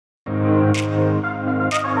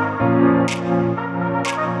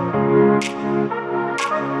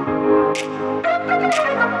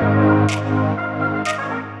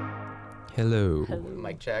Hello.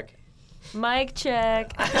 Mic check. Mic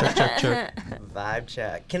check. Check. Vibe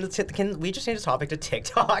check. Can we just change the topic to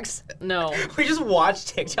TikToks? No. We just watch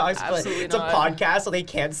TikToks, but Absolutely it's a not. podcast, so they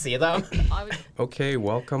can't see them. Okay,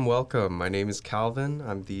 welcome. My name is Calvin.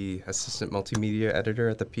 I'm the assistant multimedia editor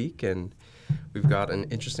at The Peak, and we've got an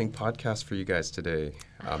interesting podcast for you guys today.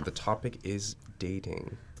 The topic is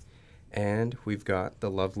dating. And we've got the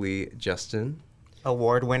lovely Justin.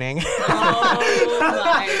 Award-winning. Oh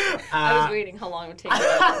my. I was waiting how long it would take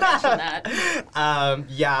to mention that.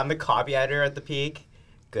 Yeah, I'm the copy editor at The Peak.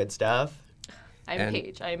 Good stuff. I'm And-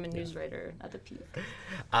 Paige. I'm a news writer at The Peak.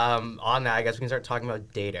 On that, I guess we can start talking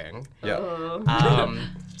about dating. Yeah.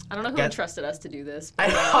 I don't know who Get- entrusted us to do this. I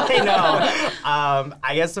But, know.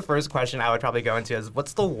 I guess the first question I would probably go into is,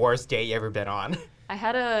 what's the worst date you ever been on? I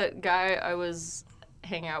had a guy I was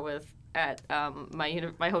hanging out with at my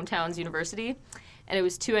hometown's university, and it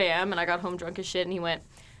was 2 a.m. and I got home drunk as shit, and he went,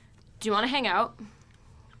 "Do you want to hang out?"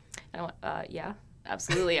 And I went, "Yeah,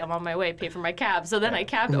 absolutely. I'm on my way. Pay for my cab." So then I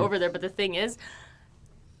cabbed over there, but the thing is,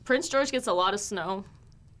 Prince George gets a lot of snow,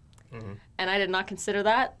 and I did not consider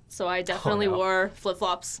that, so I definitely no. wore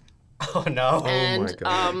flip-flops. Oh, no. And my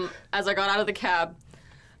God. as I got out of the cab,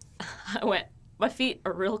 I went, my feet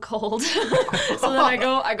are real cold. So then I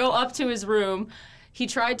go up to his room. He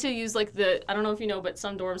tried to use like I don't know if you know, but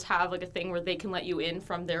some dorms have like a thing where they can let you in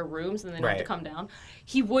from their rooms and then you have to Right. come down.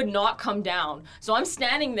 He would not come down. So I'm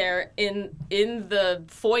standing there in the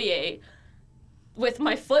foyer with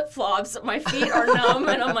my flip-flops. My feet are numb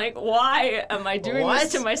and I'm like, why am I doing What?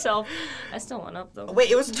 this to myself? I still went up though. Wait,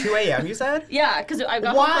 it was 2 a.m., you said? Yeah, because I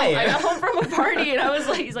got Why? home from a party and I was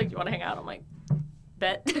like, he's like, "Do you want to hang out?" I'm like,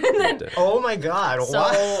 "Bet." And then Oh, my God. so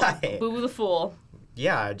Why? Boo Boo the Fool.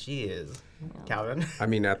 Yeah, jeez. Calvin? I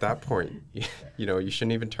mean, at that point, you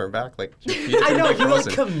shouldn't even turn back. Like, your feet are I know, gonna be you like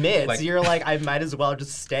frozen. commit. Like- So you're like, I might as well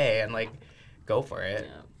just stay and like go for it.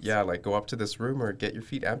 Yeah, like go up to this room or get your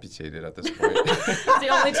feet amputated at this point. It's the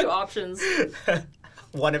only two options.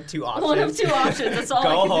 One of two options. One of two options. That's all I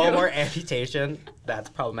Go can home do. or amputation. That's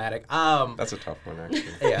problematic. That's a tough one, actually.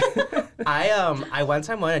 Yeah. I one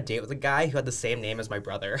time went on a date with a guy who had the same name as my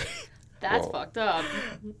brother. That's Whoa. fucked up.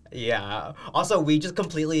 Yeah. Also, we just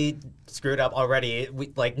completely screwed up already.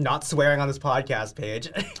 We like not swearing on this podcast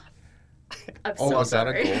page. I'm Oh, so was that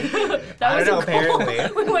a sorry. goal? That I was don't a know, goal.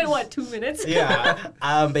 apparently. We went, what, 2 minutes? Yeah.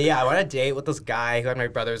 But yeah, I went on a date with this guy who had my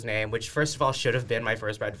brother's name, which first of all should have been my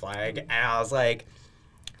first red flag. And I was like,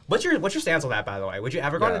 what's your stance on that, by the way? Would you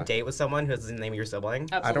ever go on Yeah. a date with someone who has the name of your sibling?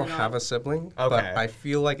 I Absolutely don't not. have a sibling, Okay. but I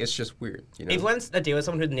feel like it's just weird, you know? If you went on a date with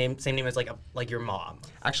someone who had the same name as like your mom.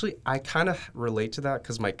 Actually, I kind of relate to that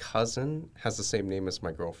because my cousin has the same name as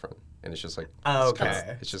my girlfriend, and it's just like, Oh, it's kinda-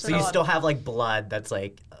 okay. it's just So you odd. still have like blood that's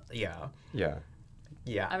like, yeah. yeah.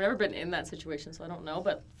 Yeah. I've never been in that situation, so I don't know.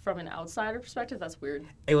 But from an outsider perspective, that's weird.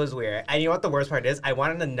 It was weird. And you know what the worst part is? I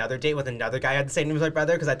went on another date with another guy who had the same name as my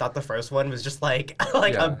brother because I thought the first one was just like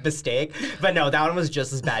Yeah. a mistake. But no, that one was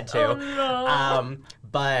just as bad too. Oh, no.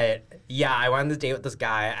 But yeah, I went on this date with this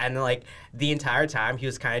guy and like the entire time he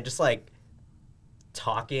was kind of just like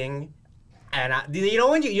talking. And you know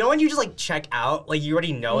when you just like check out, like you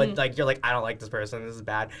already know it, like you're like, I don't like this person, this is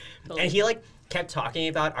bad. Totally. And he like kept talking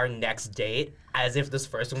about our next date as if this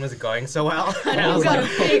first one was going so well. And I We've was got like,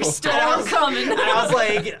 a big storm coming. and I was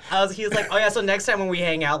like, he was like, oh yeah, so next time when we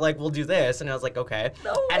hang out, like we'll do this. And I was like, okay.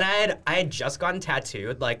 No. And I had just gotten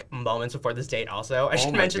tattooed like moments before this date. Also, I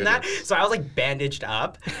should my mention that. goodness. So I was like bandaged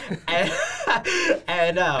up, and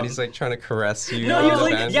And he's like trying to caress you. no, he with was the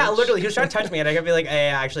like, yeah, bandage. literally, he was trying to touch me, and I could be like, hey,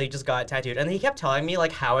 I actually just got tattooed, and he kept telling me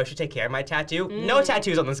like how I should take care of my tattoo. No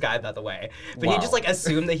tattoos on this guy, by the way, but he Wow. just like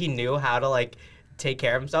assumed that he knew how to like take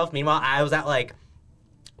care of himself. Meanwhile, I was at like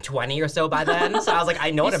 20 or so by then, so I was like,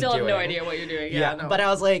 I know You what I'm still doing. have no idea what you're doing. Yeah, no. But I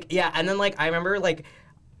was like, yeah, and then like I remember like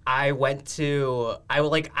I went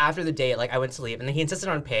after the date, like I went to leave, and then he insisted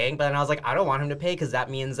on paying, but then I was like, I don't want him to pay because that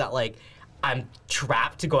means that like I'm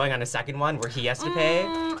trapped to going on a second one where he has to pay.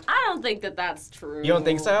 I don't think that that's true. You don't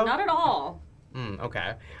think so? Not at all.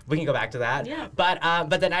 Okay, we can go back to that. Yeah.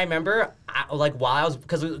 But then I remember like while I was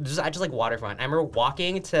because I just like waterfront. I remember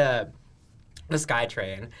walking to the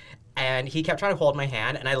SkyTrain. And he kept trying to hold my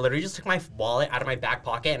hand, and I literally just took my wallet out of my back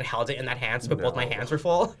pocket and held it in that hand so both my No. hands were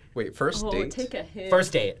full. Wait, first Oh, date? take a hit.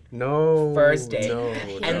 First date. No. First date. No.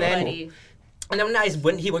 And no. then- Buddy. And then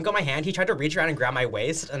when he wouldn't go my hand, he tried to reach around and grab my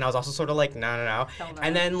waist, and I was also sort of like, no. Hell no.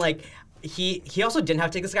 And then like he also didn't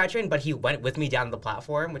have to take the SkyTrain, but he went with me down the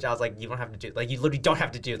platform, which I was like, you don't have to do, like, you literally don't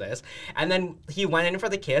have to do this. And then he went in for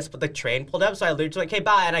the kiss, but the train pulled up, so I literally was like, hey,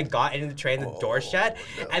 bye, and I got into the train, the door shut,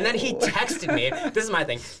 and then he texted me, this is my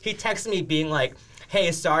thing, he texted me being like,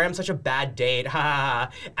 hey, sorry, I'm such a bad date, ha ha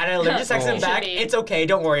ha. And I literally just texted him back, it's okay,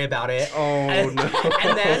 don't worry about it. Oh,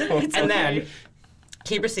 no. And then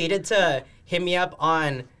he proceeded to hit me up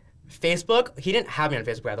on Facebook. He didn't have me on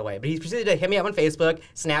Facebook, by the way, but he proceeded to hit me up on Facebook,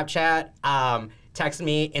 Snapchat, text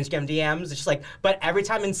me, Instagram DMs. It's just like, but every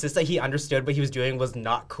time insist that he understood what he was doing was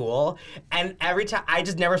not cool. And every time, I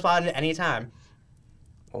just never responded at any time.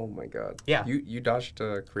 Oh my god. Yeah. You dodged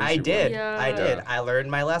a crazy I did. Yeah. I did. Yeah. I learned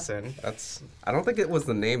my lesson. I don't think it was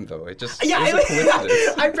the name though. It just Yeah, it was a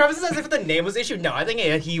coincidence. I preface it as if the name was the issue. No, I think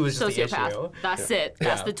he was just the issue. Sociopath. That's it.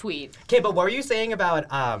 That's Yeah. the tweet. Okay, but what were you saying about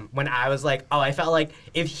when I was like, oh, I felt like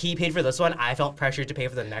if he paid for this one, I felt pressured to pay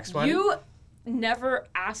for the next one? You never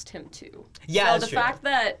asked him to. Yeah, so that's the true. fact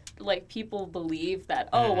that like people believe that,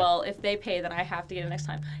 oh well, if they pay, then I have to get it next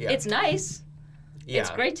time. Yeah. It's nice. Yeah.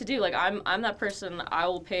 It's great to do. Like I'm that person. I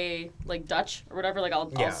will pay like Dutch or whatever. Like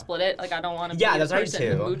I'll Yeah. split it. Like I don't want to Yeah, be the that's right,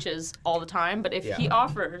 person who too. mooches all the time. But if Yeah. he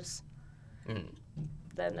offers, Mm.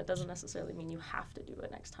 then that doesn't necessarily mean you have to do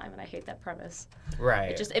it next time. And I hate that premise.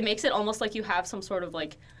 Right. It makes it almost like you have some sort of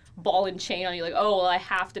like ball and chain on you. Like, oh well, I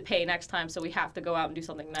have to pay next time, so we have to go out and do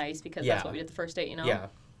something nice because Yeah. that's what we did the first date. You know? Yeah.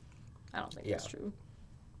 I don't think Yeah. that's true.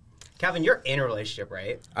 Calvin, you're in a relationship,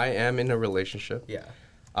 right? I am in a relationship. Yeah.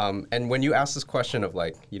 And when you ask this question of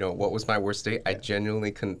like, what was my worst date? I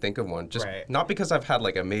genuinely couldn't think of one. Just Right. not because I've had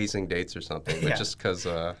like amazing dates or something, but Yeah. just because,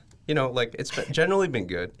 like it's generally been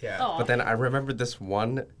good. Yeah. Aw. But then I remember this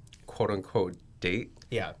one quote unquote date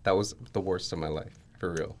Yeah. that was the worst of my life,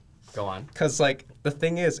 for real. Go on. Because like the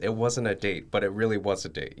thing is, it wasn't a date, but it really was a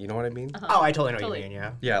date. You know what I mean? Oh, I totally know what Totally. you mean,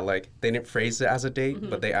 yeah. Yeah, like they didn't phrase it as a date,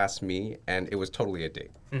 but they asked me, and it was totally a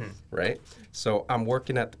date, right? So I'm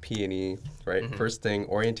working at the P&E, right? First thing,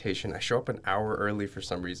 orientation. I show up an hour early for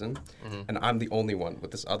some reason, and I'm the only one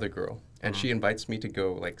with this other girl, and she invites me to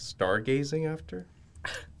go like stargazing after.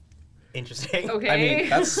 Interesting. Okay. I mean,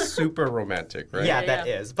 that's super romantic, right? Yeah, Yeah, that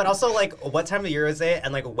yeah. is. But also, like, what time of year is it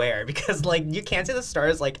and, like, where? Because, like, you can't see the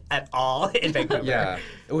stars, like, at all in Vancouver. Yeah,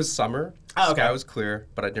 it was summer. Oh, okay. Sky was clear,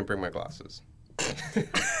 but I didn't bring my glasses.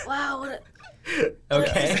 Wow, what a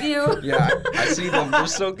Okay. view. Yeah, I see them. They're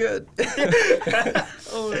so good.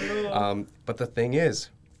 Oh no. But the thing is,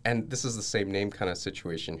 and this is the same name kind of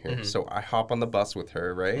situation here. So I hop on the bus with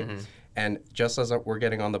her, right? And just as we're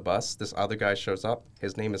getting on the bus, this other guy shows up.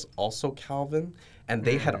 His name is also Calvin. And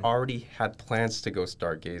they had already had plans to go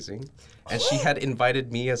stargazing. And she had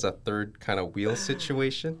invited me as a third kind of wheel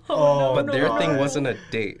situation. Oh, But their no. thing wasn't a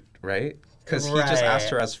date, right? Because he just asked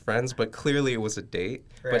her Right. as friends, but clearly it was a date.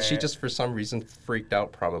 But she Right. just, for some reason, freaked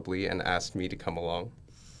out probably and asked me to come along.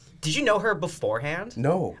 Did you know her beforehand?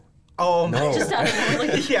 No. Oh, No. my Just out of nowhere,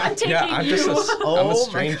 like, Yeah. I'm taking Yeah, I'm you. just I'm Oh a my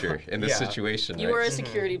stranger God. in this Yeah. situation. You right? were a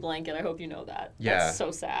security blanket. I hope you know that. Yeah. That's so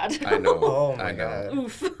sad. I know. Oh, my I know. God.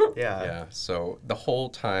 Oof. Yeah. Yeah. So the whole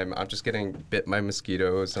time I'm just getting bit by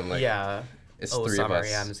mosquitoes and like Yeah. it's Oh, three summer, of us.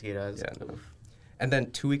 yeah, mosquitoes. Yeah. No. And then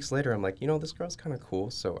 2 weeks later, I'm like, this girl's kind of cool.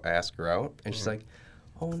 So I ask her out, and she's like,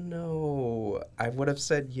 "Oh no, I would have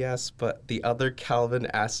said yes, but the other Calvin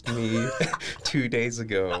asked me 2 days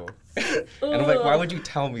ago." And I'm like, "Why would you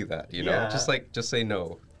tell me that? Yeah. Just say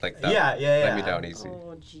no, like that. Yeah, yeah, Let me yeah. down easy."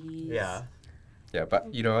 Oh jeez. Yeah. Yeah,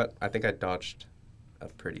 but you know what? I think I dodged a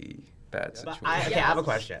pretty bad But situation. I have a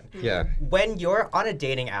question. Yeah. When you're on a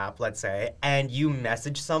dating app, let's say, and you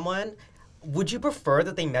message someone, would you prefer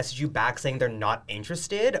that they message you back saying they're not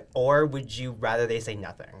interested, or would you rather they say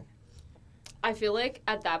nothing? I feel like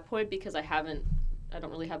at that point, because I don't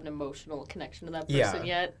really have an emotional connection to that person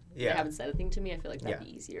Yeah. yet. Yeah. They haven't said anything to me. I feel like that'd Yeah.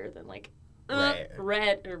 be easier than like, Right.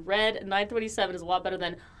 red 927 is a lot better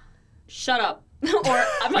than shut up or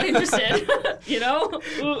I'm not interested. You know?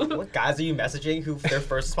 What guys are you messaging who their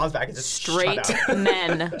first response back is just Straight shut up?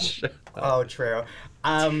 men. Oh, true.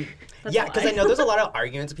 That's Yeah, a because lie. I know there's a lot of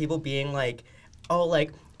arguments of people being like, oh,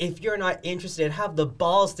 like, if you're not interested, have the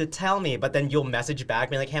balls to tell me. But then you'll message back,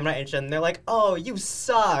 being like, hey, I'm not interested. And they're like, oh, you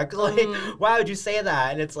suck. Like, why would you say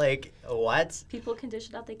that? And it's like, what? People can dish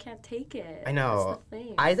it out. They can't take it. I know. That's the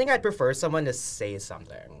thing. I think I'd prefer someone to say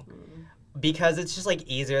something. Because it's just, like,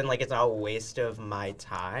 easier and, like, it's not a waste of my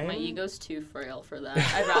time. My ego's too frail for that.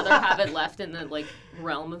 I'd rather have it left in the like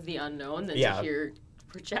realm of the unknown than Yeah. to hear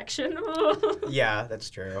projection. Yeah, that's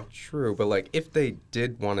true. True, but like if they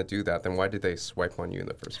did want to do that, then why did they swipe on you in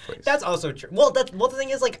the first place? That's also true. Well, the thing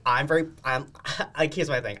is, like, I'm like, here's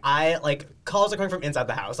my thing. I, like, calls are coming from inside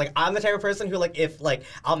the house. Like, I'm the type of person who, like, if, like,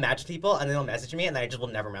 I'll match people and then they'll message me and then I just will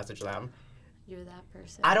never message them. You're that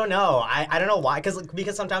person. I don't know. I don't know why.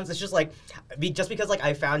 Because sometimes it's just, like, just because, like,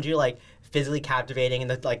 I found you, like, physically captivating in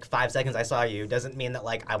the, like, 5 seconds I saw you doesn't mean that,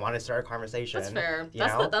 like, I want to start a conversation. That's fair. You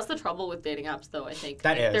know? That's the trouble with dating apps, though, I think.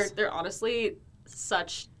 That like, is. They're honestly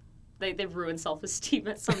such... They've ruined self-esteem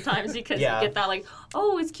at sometimes because Yeah. you get that, like,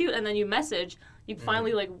 oh, it's cute, and then you message. You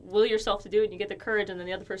finally, like, will yourself to do it, and you get the courage, and then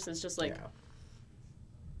the other person is just like...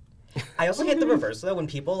 Yeah. I also hate the reverse, though, when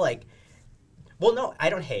people, like... Well, no, I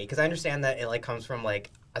don't hate, because I understand that it, like, comes from, like,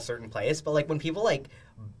 a certain place, but, like, when people, like,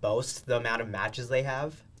 boast the amount of matches they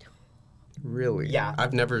have... Really? Yeah.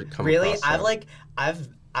 I've never come Really? across that.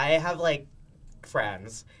 I have, like,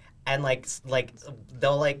 friends, and, like,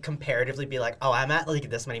 they'll, like, comparatively be like, oh, I'm at, like,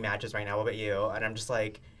 this many matches right now, what about you? And I'm just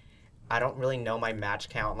like, I don't really know my match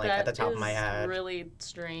count, like, at the top of my head. That is really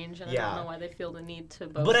strange, and I Yeah. don't know why they feel the need to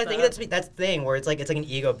boast But I think that. that's the thing, where it's like an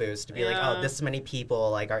ego boost to be like, Yeah. oh, this many people,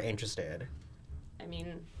 like, are interested. I mean,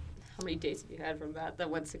 how many dates have you had from that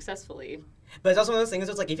went successfully? But it's also one of those things,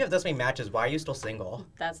 it's like, if you have this many matches, why are you still single?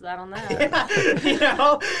 That's that on that. You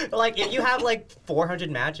know? Like, if you have, like,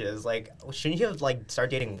 400 matches, like, shouldn't you have, like, start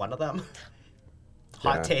dating one of them?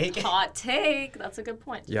 Hot Yeah. take. Hot take. That's a good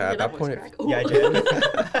point. Did you Yeah, hear at that voice point- crack? Yeah, I Ooh.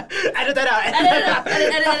 did. Edit that out.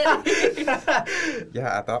 Edit it out.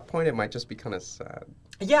 Yeah, at that point it might just be kind of sad.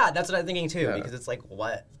 Yeah, that's what I'm thinking too. Yeah. Because it's like,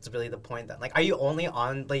 what's really the point then? Like, are you only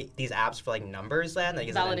on like these apps for like numbers then? Like,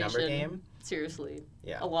 is it a number Validation. game? Seriously.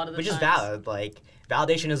 Yeah. A lot of the Which times. is valid. Like,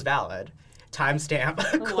 validation is valid. Timestamp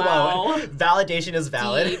quote. Wow. Validation is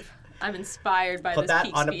valid. Deep. I'm inspired by Put this that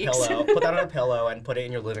Peak on a Speaks. pillow. Put that on a pillow and put it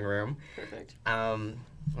in your living room. Perfect.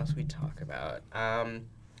 What else we talk about?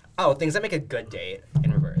 Oh, things that make a good date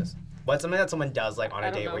in reverse. What's something that someone does like on I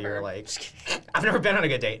a don't date know where you're her. like, I've never been on a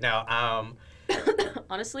good date. No.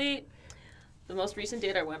 Honestly, the most recent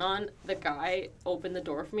date I went on, the guy opened the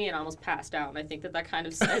door for me and I almost passed out. And I think that kind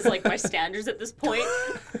of says like my standards at this point.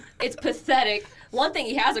 It's pathetic. One thing,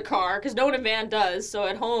 he has a car because no one in Van does. So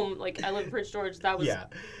at home, like I live in Prince George, that was Yeah.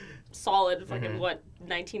 solid. Fucking what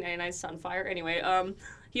 1999 Sunfire. Anyway,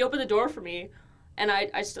 he opened the door for me, and I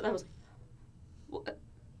was like,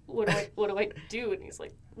 what do I do? And he's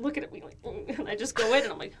like looking at me like, and I just go in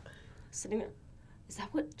and I'm like sitting there. Is that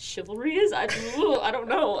what chivalry is? I don't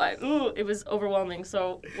know. It was overwhelming.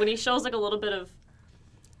 So when he shows like a little bit of,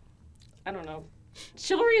 I don't know,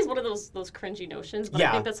 chivalry is one of those cringy notions, but Yeah,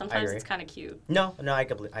 I think that I sometimes agree. it's kind of cute. No, I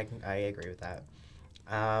agree with that.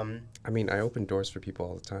 I mean, I open doors for people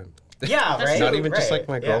all the time. Yeah, That's right. Not true. even just like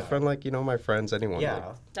my Yeah. girlfriend, like, you know, my friends, anyone. Yeah,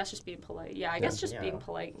 Like, That's just being polite. Yeah, I guess just Yeah. being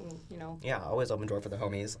polite and, you know, yeah. Always open door for the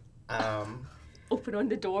homies. opening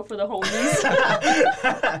the door for the homies.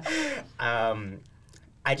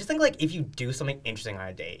 I just think like if you do something interesting on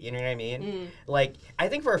a date, you know what I mean? Like I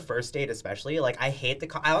think for a first date especially, like I hate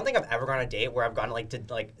I don't think I've ever gone on a date where I've gone like to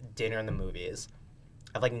like dinner in the movies.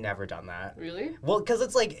 I've like never done that. Really? Well, because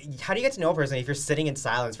it's like, how do you get to know a person if you're sitting in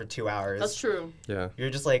silence for 2 hours? That's true. yeah. You're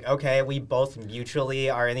just like, okay, we both mutually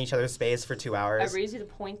are in each other's space for 2 I hours. raise you the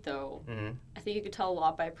point, though. Mhm. I think you could tell a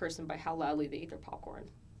lot by a person by how loudly they eat their popcorn.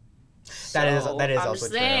 That is So, I'm I'm also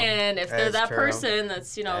just saying, true. if they're is that true. person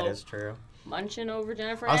that's, you That know, is true. munching over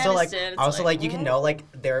Jennifer Also, like, Aniston, you can know like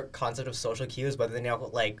their concept of social cues, whether they know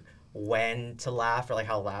like when to laugh or like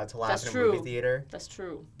how loud to laugh That's in a true. movie theater. That's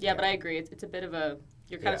true. Yeah, but Yeah. I agree. It's a bit of a,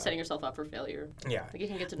 you're kind of Yeah. setting yourself up for failure. Yeah. Like, you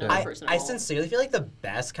can get to know Yeah. the person at I all. sincerely feel like the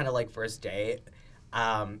best kind of like first date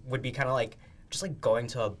would be kind of like just like going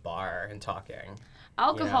to a bar and talking.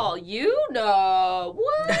 Alcohol, you know.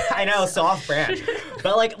 What? I know, so off brand.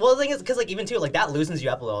 But like, well, the thing is, because like even too, like that loosens you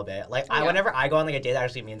up a little bit. Like, Yeah. whenever I go on like a date that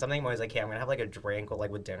actually means something, I'm always like, okay, I'm gonna have like a drink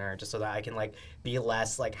with dinner, just so that I can like be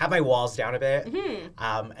less like have my walls down a bit.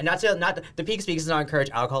 And not the Peak Speaks does not encourage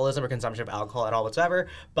alcoholism or consumption of alcohol at all whatsoever.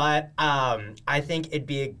 But I think it'd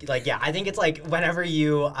be like, yeah, I think it's like whenever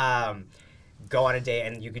you go on a date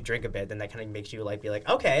and you could drink a bit, then that kind of makes you like be like,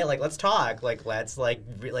 okay, like let's talk, like let's like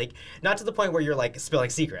like not to the point where you're like spilling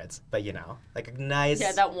secrets, but you know, like a nice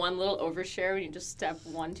Yeah, that one little overshare when you just step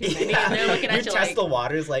one too many and they're looking at you test like, the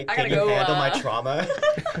waters, like I can gotta you go, handle my uh, trauma?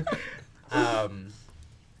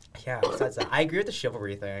 Yeah, besides that, I agree with the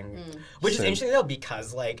chivalry thing, which is Same. interesting though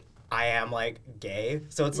because like I am like gay,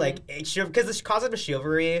 so it's like because the concept of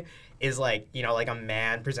chivalry is like, you know, like a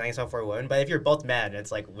man presenting himself for a woman, but if you're both men,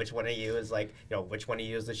 it's like which one of you is like, you know, which one of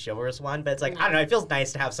you is the chivalrous one? But it's like I don't know, it feels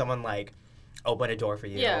nice to have someone like open a door for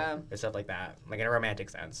you. Yeah. Or stuff like that. Like in a romantic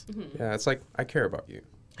sense. Yeah, it's like I care about you.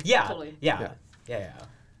 Yeah. Totally. Yeah. Yeah.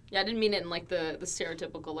 Yeah, I didn't mean it in like the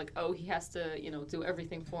stereotypical like, oh, he has to, do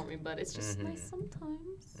everything for me, but it's just nice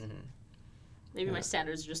sometimes. Maybe my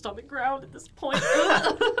standards are just on the ground at this point.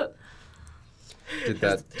 Did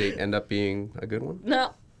that date end up being a good one?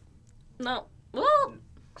 No. Well,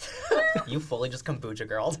 You fully just kombucha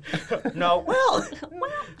girled. No, well.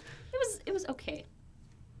 it was okay.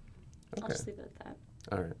 I'll Okay. just leave it at that.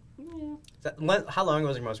 All right. Yeah. How long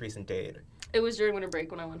was your most recent date? It was during winter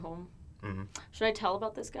break when I went home. Mm-hmm. Should I tell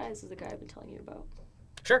about this guy? This is the guy I've been telling you about.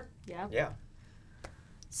 Sure. Yeah. Yeah.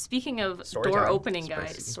 Speaking of Story door time. opening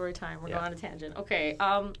Spicy. guys, story time. We're Yeah. going on a tangent. Okay.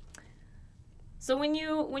 So when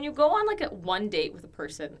you go on like a one date with a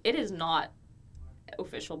person, it is not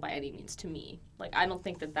official by any means to me. Like I don't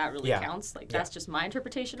think that really Yeah. counts. Like Yeah. that's just my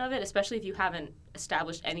interpretation of it, especially if you haven't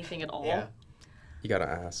established anything at all. Yeah. You gotta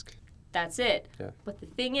ask. That's it. Yeah. But the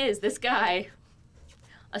thing is, this guy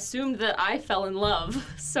assumed that I fell in love.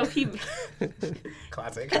 So he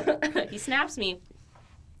Classic. he snaps me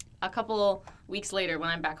a couple weeks later when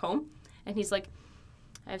I'm back home, and he's like,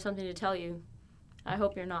 I have something to tell you. I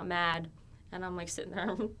hope you're not mad. And I'm like sitting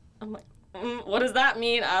there, I'm like, what does that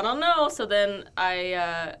mean? I don't know. So then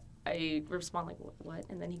I respond like, what?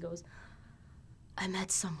 And then he goes, I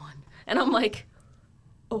met someone. And I'm like,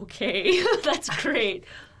 okay, that's great.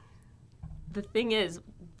 The thing is,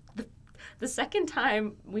 the second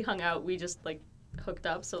time we hung out, we just like hooked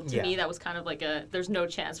up. So to Yeah. me, that was kind of like there's no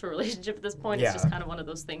chance for a relationship at this point. Yeah. It's just kind of one of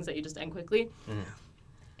those things that you just end quickly.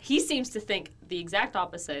 He seems to think the exact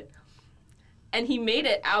opposite. And he made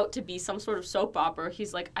it out to be some sort of soap opera.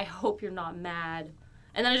 He's like, I hope you're not mad.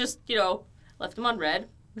 And then I just, left him on red.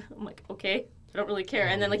 I'm like, okay, I don't really care.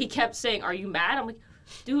 And then like he kept saying, are you mad? I'm like,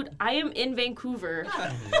 dude, I am in Vancouver.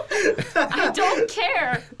 I don't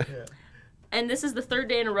care. Yeah. And this is the third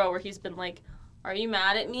day in a row where he's been like, are you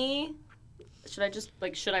mad at me? Should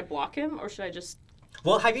I block him or should I just...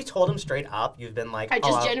 Well, have you told him straight up? You've been like, I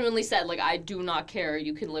just oh, genuinely said, like, I do not care.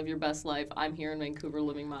 You can live your best life. I'm here in Vancouver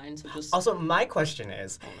living mine, so just... Also, my question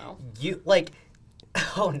is, Oh, no. you, like,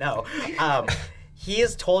 oh no. He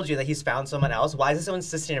has told you that he's found someone else. Why is he so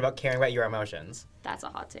insistent about caring about your emotions? That's a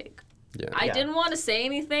hot take. Yeah. I Yeah. didn't want to say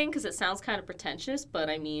anything because it sounds kind of pretentious, but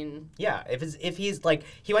I mean... Yeah, if he's like,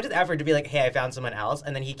 he went to the effort to be like, hey, I found someone else,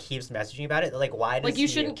 and then he keeps messaging you about it, like, why does Like, you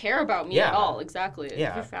shouldn't care about me Yeah. at all, exactly. If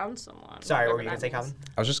Yeah. you found someone. Sorry, what were whatever you going to that say, means.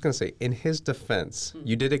 Calvin? I was just gonna say, in his defense,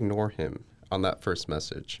 you did ignore him on that first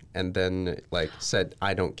message, and then like said,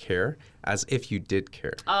 "I don't care," as if you did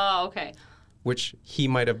care, Oh, okay. which he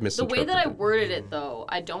might have The misinterpreted. way that I worded it, though,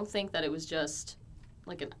 I don't think that it was just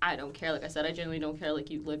like an I don't care. Like I said, I genuinely don't care. Like,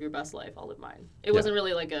 you live your best life, I'll live mine. It wasn't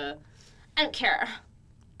really like I don't care.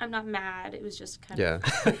 I'm not mad. It was just kind of...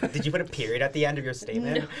 Yeah. Did you put a period at the end of your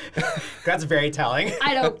statement? That's very telling.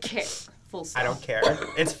 I don't care. Full stop. I don't care.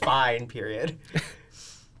 It's fine, period.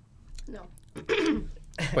 No.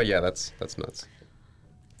 But yeah, that's nuts.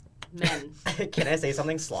 Men. Can I say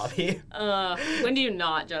something sloppy? When do you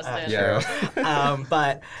not, Justin? Yeah. True.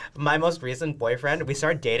 But my most recent boyfriend, we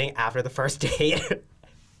started dating after the first date.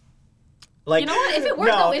 Like, You know what? If it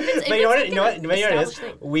works, though, if it's- but if you know it's what? You know like what? an You know what it is?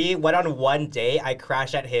 established thing. We went on one date. I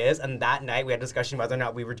crashed at his, and that night we had a discussion whether or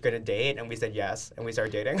not we were going to date, and we said yes, and we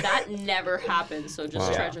started dating. That never happens, so just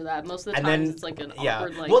Wow. treasure that. Most of the And times then it's like an yeah.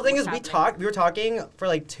 awkward, like, Well, the thing what's is, happening? we were talking for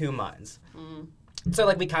like 2 months. Mm. So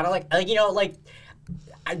like we kind of like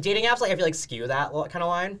dating apps, like I feel like skew that kind of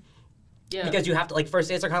line. Yeah. Because you have to, like, first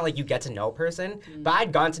dates are kind of like you get to know a person. But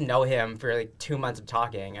I'd gone to know him for like 2 months of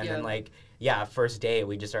talking, and then Yeah. like, yeah, first date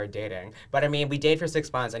we just started dating. But I mean, we dated for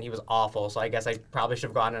 6 months, and he was awful. So I guess I probably should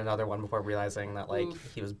have gone on another one before realizing that like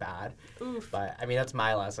Oof. he was bad. Oof. But I mean, that's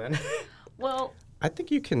my lesson. Well, I think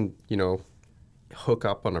you can, hook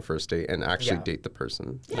up on a first date and actually Yeah. date the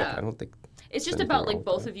person. Yeah. Like, I don't think it's just anything about wrong like with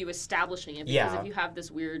both that. of you establishing it. Because Yeah. if you have this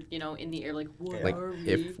weird, in the air, like, what Like, are we?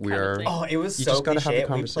 if we kind of are- thing. Oh, it was You so just gotta have the cliche.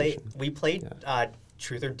 conversation. We played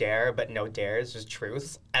Truth or Dare, but no dares, just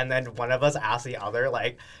truths. And then one of us asked the other,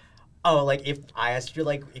 like, oh, like, if I asked you,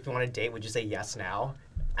 like, if you want to date, would you say yes now?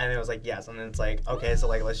 And it was like, yes. And then it's like, okay, so,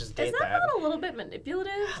 like, let's just date Is that then. not a little bit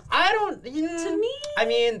manipulative? I don't... To me? I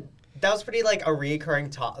mean, that was pretty, like, a recurring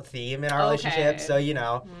theme in our relationship. Okay.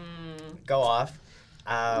 So, go off.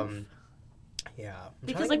 Yeah. I'm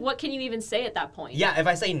Because, trying like, to- what can you even say at that point? Yeah, if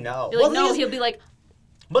I say no. You're like, the thing no, is- he'll be like,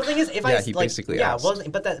 But the thing is, if I Yeah, he like, basically yeah, asked. well,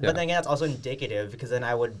 but Yeah. then again, that's also indicative because then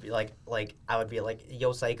I would be like I would be like,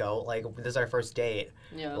 yo, psycho, like this is our first date,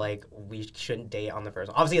 Yeah. like we shouldn't date on the first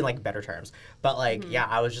one. Obviously in like better terms, but like Mm-hmm. yeah,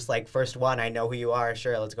 I was just like first one, I know who you are,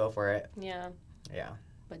 sure, let's go for it. yeah. Yeah,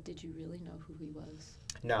 But did you really know who he was?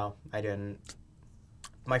 No, I didn't.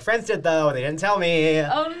 My friends did though. They didn't tell me.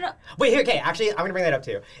 Oh no. Wait, okay. Actually, I'm gonna bring that up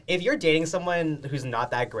too. If you're dating someone who's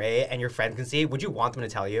not that great and your friends can see, would you want them to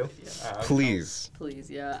tell you? Please.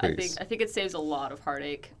 Please, yeah. Please. I think it saves a lot of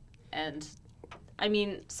heartache, and I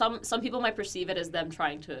mean, some people might perceive it as them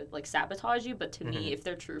trying to like sabotage you, but to me, if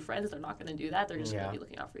they're true friends, they're not going to do that. They're just going to be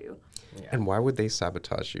looking out for you. Yeah. And why would they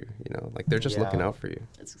sabotage you? You know, like they're just looking out for you.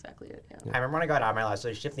 That's exactly it. Yeah. I remember when I got out of my last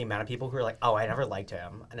relationship, the amount of people who were like, "Oh, I never liked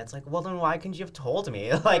him," and it's like, well, then why couldn't you have told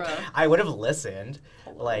me? Like, Bruh. I would have listened.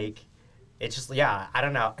 Like, it's just, yeah, I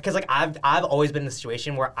don't know, because like I've always been in the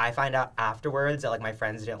situation where I find out afterwards that like my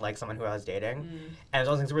friends didn't like someone who I was dating, and it's one of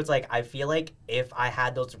those things where it's like I feel like if I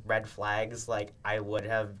had those red flags, like I would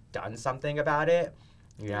have done something about it,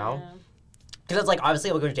 you know? Because it's like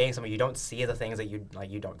obviously when you're dating someone, you don't see the things that you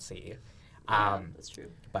don't see. That's true.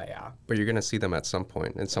 But yeah. But you're gonna see them at some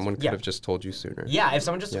point, and someone could have just told you sooner. Yeah, if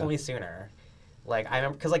someone just told me sooner. Like, I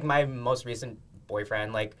remember, because, like, my most recent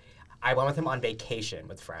boyfriend, like, I went with him on vacation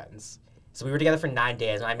with friends. So we were together for 9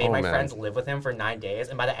 days, and I made my friends live with him for 9 days,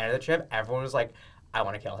 and by the end of the trip, everyone was like, I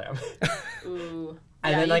want to kill him. Ooh.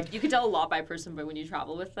 And yeah, then, like... you can tell a lot by a person, but when you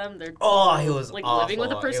travel with them, they're... Oh, he was like, awful. living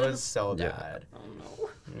with a person? It was so bad. Oh, no.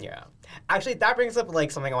 Yeah. Actually, that brings up,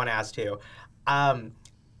 like, something I want to ask, too.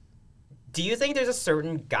 Do you think there's a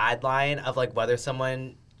certain guideline of, like, whether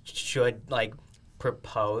someone should, like,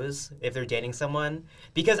 propose if they're dating someone?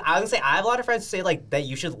 Because I was gonna say, I have a lot of friends who say, like, that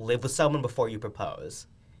you should live with someone before you propose.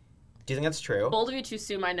 Do you think that's true? Bold of you to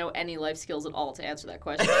assume I know any life skills at all to answer that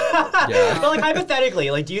question. Yeah. But, like, hypothetically,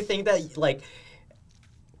 like, do you think that, like...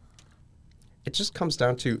 It just comes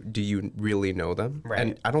down to, do you really know them? Right.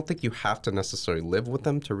 And I don't think you have to necessarily live with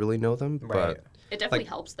them to really know them, Right. but... It definitely Like,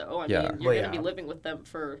 helps, though. I yeah. mean, you're Well, going to be yeah. living with them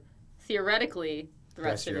for, theoretically, the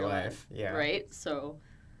rest of your life. Yeah. Right? So,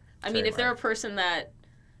 I Very mean, if they're a much. person that,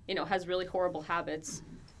 you know, has really horrible habits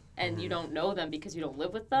and you don't know them because you don't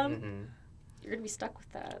live with them, you're going to be stuck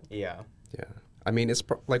with that. Yeah. Yeah. I mean, it's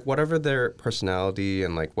like whatever their personality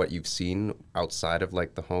and like what you've seen outside of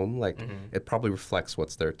like the home, like it probably reflects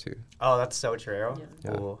what's there too. Oh, that's so true.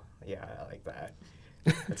 Yeah. Ooh, yeah, I like that.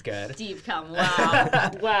 That's good. Deep come. Wow.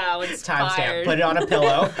 Wow. Timestamp. Inspired. Put it on a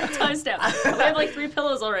pillow. Timestamp. We have like 3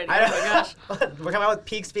 pillows already. Oh I my gosh. We're coming out with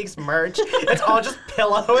Peak Speaks merch. It's all just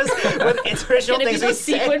pillows with inspirational Can it be things we those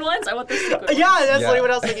say. sequin ones? I want the sequin ones. Yeah, that's Yeah. literally what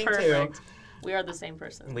I was thinking Perfect. too. We are the same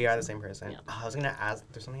person. We are the same person. Yeah. Oh, I was gonna ask.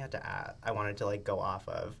 There's something I had to add. I wanted to like go off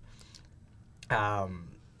of. I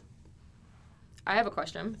have a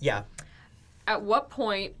question. Yeah. At what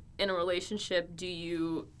point in a relationship do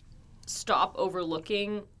you stop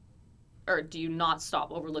overlooking, or do you not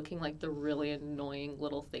stop overlooking like the really annoying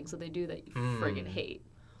little things that they do that you friggin' hate?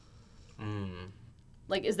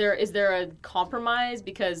 Like, is there a compromise?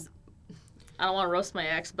 Because I don't want to roast my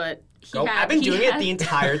ex, but I've been doing it the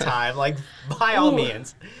entire time. Like, by all Ooh.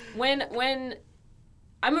 means. When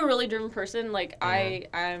I'm a really driven person, like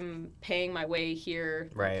I'm paying my way here.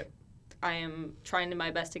 Right. I am trying to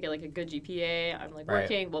my best to get like a good GPA. I'm like Right.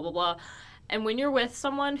 working, blah blah blah. And when you're with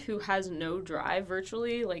someone who has no drive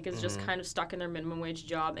virtually, like is just kind of stuck in their minimum wage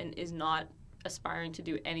job and is not aspiring to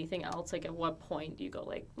do anything else, like at what point do you go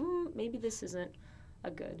like, maybe this isn't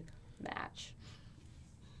a good match?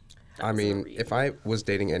 I That's mean, a read. if I was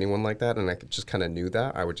dating anyone like that and I just kind of knew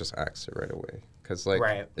that, I would just ask it right away. Because, like,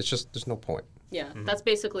 Right. it's just, there's no point. Yeah, that's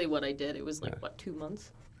basically what I did. It was like, Yeah. what, 2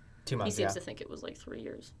 months? 2 He months. seems Yeah. to think it was like 3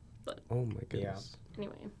 years. But Oh my goodness.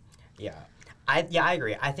 anyway. Yeah. I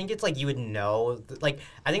agree. I think it's like you would know, like,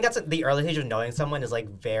 I think that's the early stage of knowing someone is like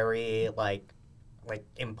very like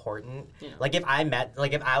important. Yeah. Like if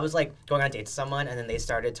I was like going on a date with someone and then they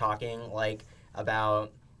started talking like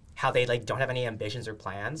about how they like don't have any ambitions or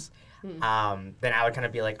plans, then I would kind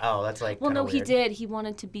of be like, oh, that's like Well, kinda no, he weird. did. He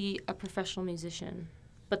wanted to be a professional musician.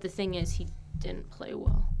 But the thing is, he didn't play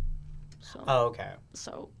well. So, Oh, okay.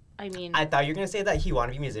 I mean, I thought you were gonna say that he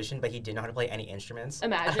wanted to be a musician, but he didn't know how to play any instruments.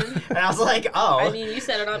 imagine. And I was like, oh. I mean, you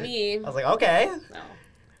said it on me. I was like, okay. No.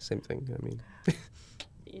 Same thing. I mean,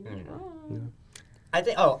 You're not wrong. I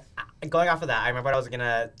think. Oh, going off of that, I remember what I was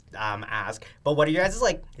gonna ask. But what are your guys'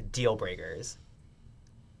 like deal breakers?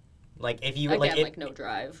 Like if you Again, like no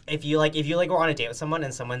drive. if you were on a date with someone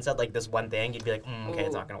and someone said like this one thing, you'd be like, okay,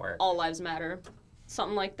 it's Ooh, not gonna work. All lives matter.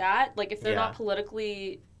 Something like that. Like if they're Yeah. not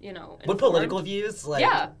politically, Would informed. political views like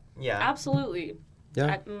Yeah. yeah Absolutely. yeah.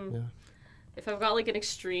 I- yeah. If I've got like an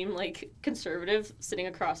extreme like conservative sitting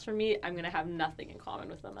across from me, I'm gonna have nothing in common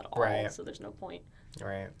with them at all. Right. So there's no point.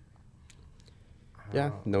 right Yeah.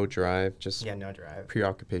 Oh. No drive. Just Yeah, no drive.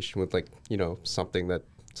 preoccupation with, like, something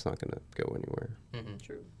that's not going to go anywhere.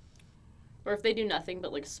 True. Or if they do nothing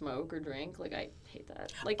but like smoke or drink, like I hate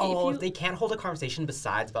that. Like If they can't hold a conversation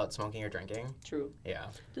besides about smoking or drinking. True. Yeah.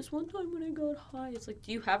 This one time when I got high, it's like,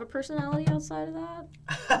 do you have a personality outside of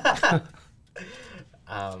that?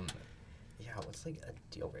 Yeah, what's like a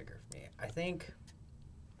deal breaker for me? I think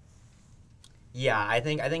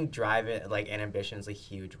drive it like and ambition is a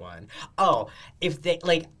huge one. Oh, if they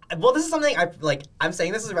like, well, this is something I'm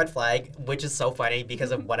saying this is a red flag, which is so funny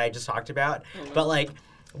because of what I just talked about. But like,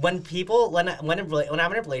 when I'm in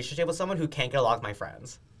a relationship with someone who can't get along with my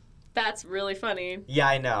friends. That's really funny. Yeah,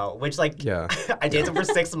 I know. Which like, Yeah. I dated them for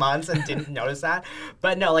 6 months and didn't notice that.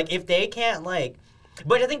 But no, like if they can't like,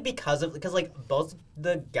 but I think because like both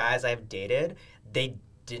the guys I've dated, they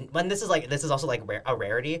didn't. When this is also like a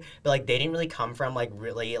rarity, but like they didn't really come from like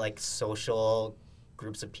really like social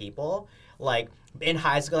groups of people. Like in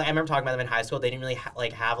high school, I remember talking about them in high school. They didn't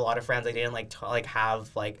really have a lot of friends. Like they didn't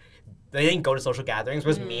have like. They didn't go to social gatherings.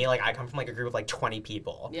 Whereas me, like I come from like a group of like 20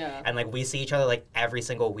 people. Yeah. And like we see each other like every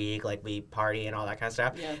single week. Like we party and all that kind of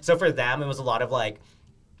stuff. Yeah. So for them, it was a lot of like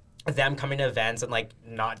them coming to events and like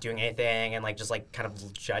not doing anything and like just like kind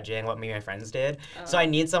of judging what me and my friends did. So I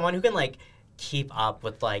need someone who can like keep up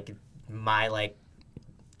with like my like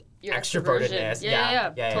Your extrovertedness. Yeah,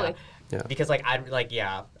 totally. Yeah. Because like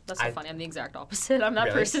That's so funny. I'm the exact opposite. I'm that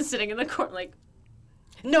Really? person sitting in the corner like.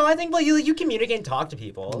 No, I think you communicate and talk to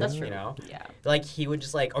people. That's true. You know. Yeah. Like he would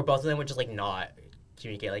just like, or both of them would just like not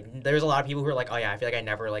communicate. Like there's a lot of people who are like, oh yeah, I feel like I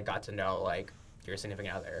never like got to know like your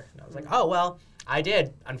significant other. And I was like, oh well, I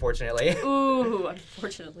did, unfortunately. Ooh,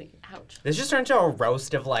 unfortunately. Ouch. This just turned into a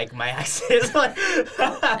roast of like my exes.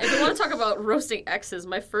 If you want to talk about roasting exes,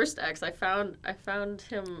 my first ex, I found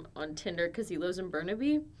him on Tinder because he lives in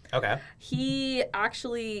Burnaby. Okay. He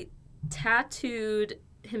actually tattooed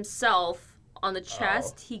himself on the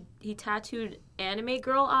chest. He tattooed anime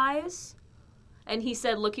girl eyes, and he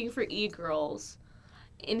said looking for e-girls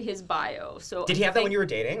in his bio. So Did he have that when you were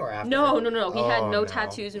dating or after? No. He had no no.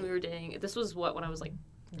 tattoos when we were dating. This was when I was like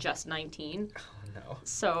just 19. Oh no.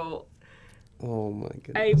 So Oh my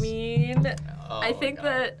goodness. I mean, Oh, I think God.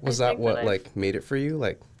 that Was I that think what that like made it for you?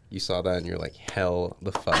 Like you saw that and you're like, hell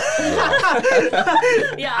the fuck.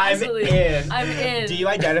 Yeah. yeah, I'm absolutely. in. I'm in. Do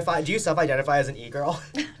you self-identify as an e-girl?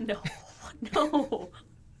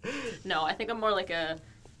 No, I think I'm more like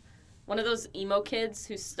one of those emo kids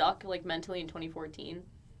who's stuck like mentally in 2014.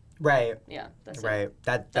 Right. Yeah, that's Right. it.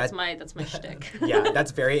 That's my shtick. Yeah,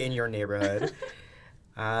 that's very in your neighborhood.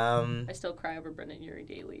 I still cry over Brendan Urie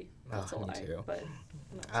daily. That's a me lie. too. But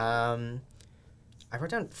I wrote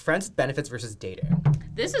down friends with benefits versus dating.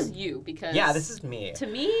 this is you because Yeah, this is me. to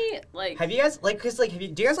me like Have you guys do you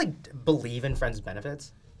guys like believe in friends with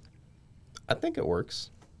benefits? I think it works.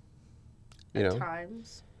 You at know,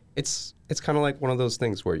 times. it's kind of like one of those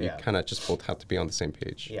things where you Yeah. kind of just both have to be on the same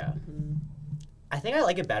page. Yeah. I think I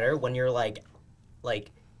like it better when you're like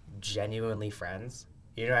genuinely friends.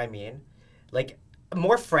 You know what I mean? Like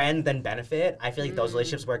more friend than benefit. I feel like those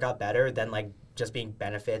relationships work out better than like just being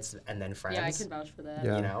benefits and then friends. Yeah, I can vouch for that.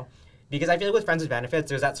 Yeah. You know? Because I feel like with friends with benefits,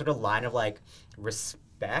 there's that sort of line of like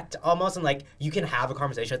respect almost, and like you can have a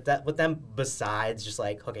conversation with them besides just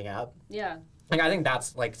like hooking up. Yeah. Like I think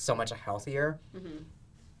that's like so much healthier.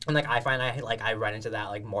 And like I find I run into that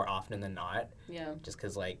like more often than not. Yeah. Just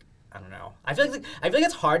because like I don't know. I feel like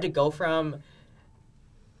it's hard to go from.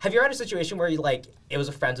 Have you ever had a situation where you like it was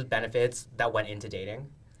a friends with benefits that went into dating,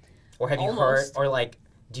 or have you heard Almost. or like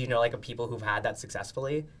do you know like of people who've had that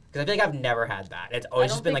successfully? Because I feel like I've never had that. It's always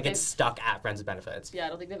don't just been think like it's stuck at friends with benefits. Yeah, I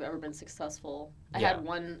don't think they've ever been successful. I Yeah. had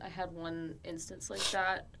one instance like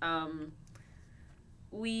that.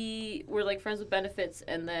 We were like friends with benefits,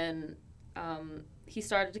 and then he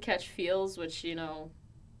started to catch feels, which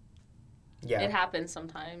Yeah. it happens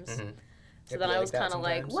sometimes. Mhm. So It'd then be I like was that kind of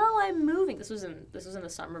like, sometimes. well, I'm moving. This was in the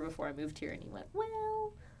summer before I moved here, and he went,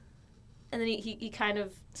 well. And then he kind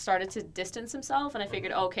of started to distance himself, and I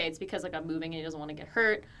figured, okay, it's because like I'm moving and he doesn't want to get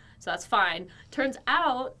hurt, so that's fine. Turns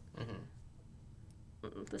out,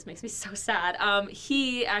 this makes me so sad.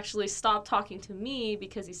 He actually stopped talking to me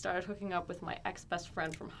because he started hooking up with my ex-best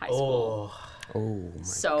friend from high school. Oh. Oh my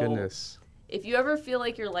So- goodness. If you ever feel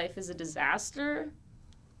like your life is a disaster,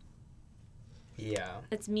 Yeah.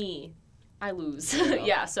 it's me. I lose. Yeah.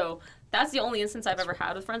 Yeah, so that's the only instance I've ever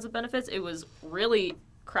had with friends with benefits. It was really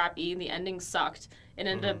crappy. The ending sucked. It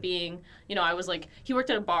ended up being, I was like, he worked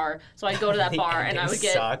at a bar, so I'd go to that The bar and I ending would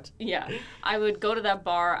get, sucked. yeah, I would go to that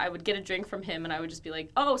bar, I would get a drink from him, and I would just be like,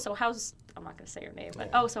 oh, so how's, I'm not going to say your name, but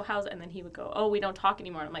Yeah. oh, so how's, and then he would go, oh, we don't talk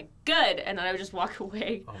anymore. And I'm like, good. And then I would just walk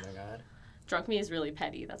away. Oh my god. Drunk me is really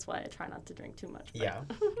petty. That's why I try not to drink too much. But. Yeah.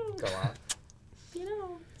 Go on. you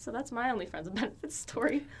know. So that's my only friends with benefits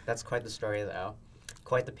story. That's quite the story, though.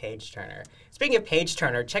 Quite the page turner. Speaking of page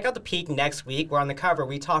turner, check out the Peak next week, where on the cover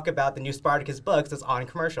we talk about the new Spartacus books that's on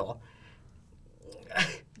commercial.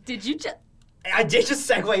 Did you just... I did just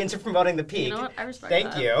segue into promoting the Peak. You know what? I respect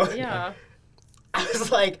Thank that. you. Yeah. I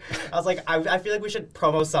was like, I feel like we should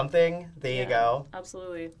promo something. There you go.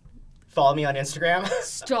 Absolutely. Follow me on Instagram.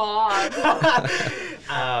 Stop.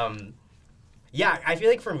 Yeah, I feel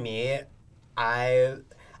like for me, I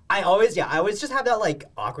always just have that like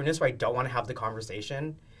awkwardness where I don't want to have the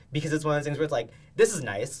conversation because it's one of those things where it's like, this is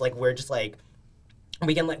nice. Like we're just like,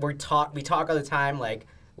 we can like we talk all the time. Like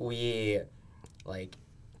we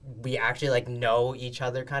actually like know each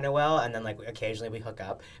other kind of well, and then like occasionally we hook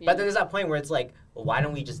up. Yeah. But then there's that point where it's like, well, why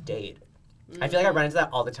don't we just date? I feel like I run into that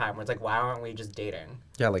all the time where it's like, why aren't we just dating?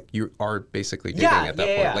 Yeah, like you are basically dating Yeah, at that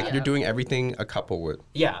yeah, point. yeah, Like yeah. you're doing everything a couple would.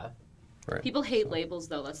 Yeah. Right. People hate labels,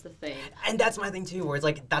 though. That's the thing. And that's my thing too, where it's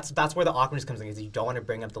like that's where the awkwardness comes in, is you don't want to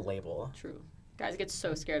bring up the label. True. Guys get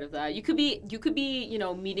so scared of that. You could be, you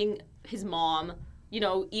know, meeting his mom, you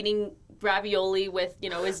know, eating ravioli with, you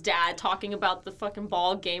know, his dad, talking about the fucking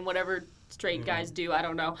ball game, whatever straight guys do. I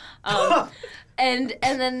don't know. And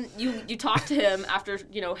then you talk to him after,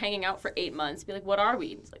 you know, hanging out for 8 months. Be like, what are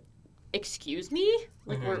we? And he's like, excuse me?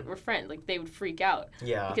 Like we're friends. Like they would freak out.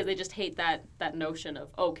 Yeah. Because they just hate that notion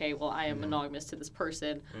of, okay, well, I am monogamous to this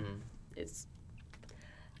person. It's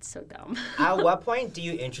so dumb. At what point do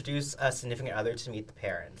you introduce a significant other to meet the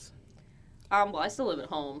parents? Well, I still live at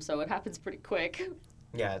home, so it happens pretty quick.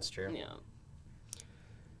 Yeah, that's true. Yeah.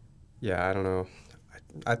 Yeah, I don't know.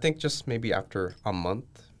 I think just maybe after a month,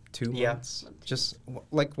 2 Yeah. months. Just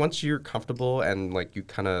like once you're comfortable and like you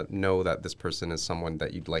kind of know that this person is someone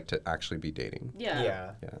that you'd like to actually be dating. Yeah.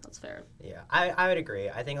 Yeah. That's fair. Yeah. I would agree.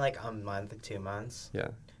 I think like a month, 2 months. Yeah.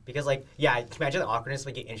 Because like, yeah, can you imagine the awkwardness,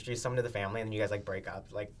 like you introduce someone to the family and then you guys like break up,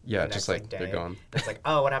 like Yeah, the next, just like day. they're gone. It's like,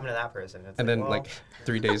 oh, what happened to that person? It's And then well, like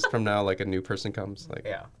 3 days from now, like a new person comes. Like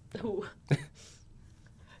yeah. Ooh.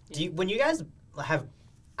 Do you, when you guys have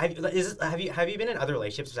you been in other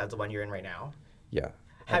relationships besides the one you're in right now? yeah.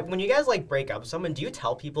 When you guys like break up with someone, do you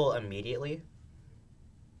tell people immediately?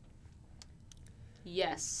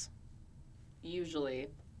 Yes. Usually.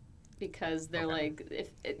 Because they're like, if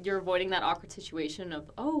you're avoiding that awkward situation of,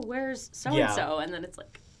 oh, where's so-and-so? And then it's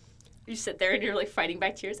like, you sit there and you're like fighting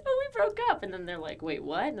back tears. Oh, we broke up. And then they're like, wait,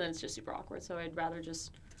 what? And then it's just super awkward. So I'd rather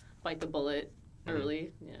just bite the bullet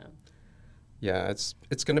early. Yeah. Yeah,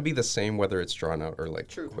 it's gonna be the same whether it's drawn out or like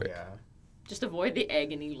True. quick. Yeah, Just avoid the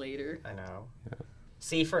agony later. I know. Yeah.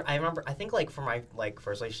 See, I think like for my like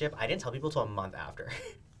first relationship, I didn't tell people till a month after.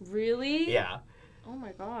 Really? Yeah. Oh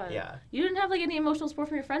my god. Yeah. You didn't have like any emotional support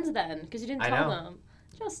from your friends then because you didn't I tell know. them.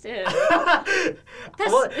 Justin.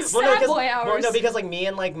 It's sad boy hours. Well, no, because like me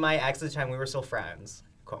and like my ex at the time, we were still friends,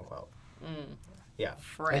 quote unquote. Yeah.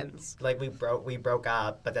 Friends. Like we broke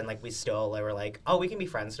up, but then like we still were like, oh, we can be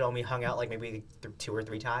friends still, and we hung out like maybe 2 or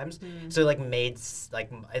 3 times. So like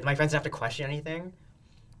like my friends didn't have to question anything,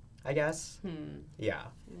 I guess. Yeah.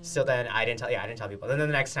 So then I didn't tell people. Then the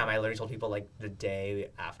next time I literally told people like the day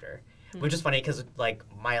after, which is funny because like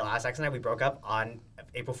my last ex and I, we broke up on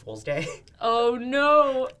April Fool's Day. Oh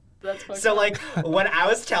no. That's fucked So up. like when I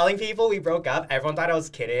was telling people we broke up, everyone thought I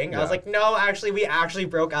was kidding. I was Yeah. like, no, actually, we actually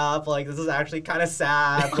broke up. Like this is actually kind of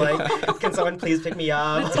sad. Like, can someone please pick me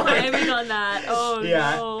up? timing on that. Oh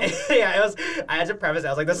Yeah, no. yeah. It was. I had to preface it.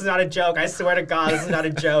 I was like, this is not a joke. I swear to God, this is not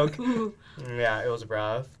a joke. Yeah, it was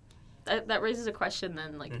rough. That raises a question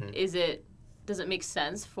then, like, does it make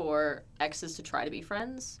sense for exes to try to be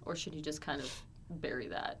friends, or should you just kind of bury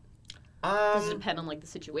that? Does it depend on like the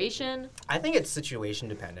situation? I think it's situation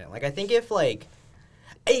dependent. Like I think if like,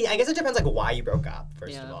 I guess it depends like why you broke up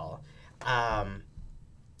first of Yeah. all,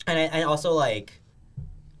 and also like,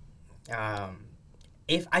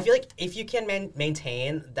 if I feel like if you can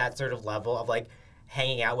maintain that sort of level of like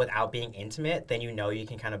hanging out without being intimate, then you know you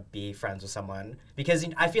can kind of be friends with someone. Because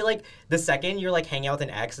I feel like the second you're like hanging out with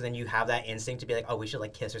an ex and then you have that instinct to be like, oh, we should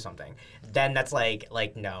like kiss or something, then that's like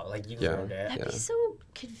no, like you ruined it. That'd be so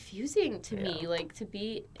confusing to me, like to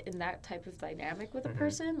be in that type of dynamic with a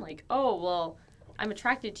person. Like, oh, well, I'm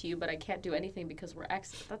attracted to you, but I can't do anything because we're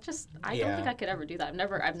exes. That just, I don't think I could ever do that.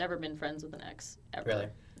 I've never been friends with an ex ever. Really?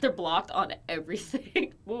 They're blocked on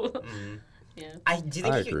everything. Yeah. Do you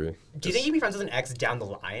think agree. Do you think you'd be friends with an ex down the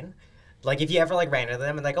line? Like if you ever like ran into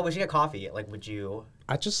them and like, oh, we should get coffee. Like, would you?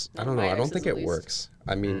 I don't know. my I don't exes think at it least. works.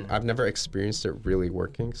 I mean, I've never experienced it really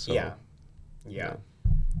working. So Yeah.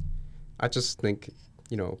 I just think,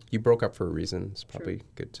 you broke up for a reason. It's probably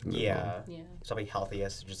good to move on. Yeah. Yeah. It's probably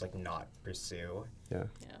healthiest to just like not pursue. Yeah.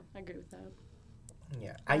 Yeah. I agree with that.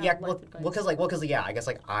 Yeah. life Well, advice. because yeah, I guess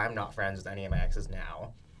like I'm not friends with any of my exes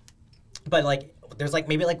now. But like, there's like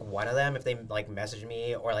maybe like one of them, if they like message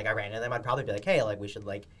me or like I ran into them, I'd probably be like, hey, like we should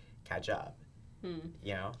like catch up.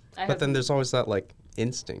 You know? But then there's always that like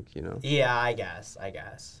instinct, you know. Yeah, I guess.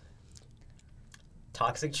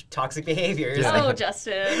 Toxic behaviors. Yeah. Oh,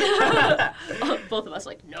 Justin. Both of us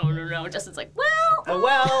like, no. Justin's like, well.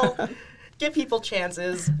 Well, give people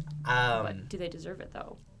chances. But do they deserve it,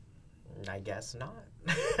 though? I guess not.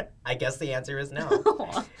 I guess the answer is no.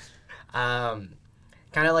 Kind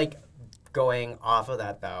of like going off of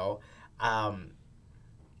that though.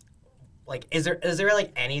 Like, is there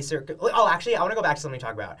like any Oh, actually, I want to go back to something to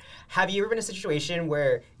talk about. Have you ever been in a situation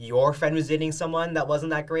where your friend was dating someone that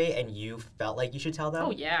wasn't that great, and you felt like you should tell them?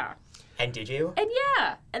 Oh, yeah. And did you? And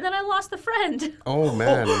yeah. And then I lost the friend. Oh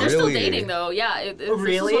man, They're really? still dating, though. Yeah. This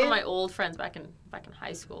Really? was one of my old friends back in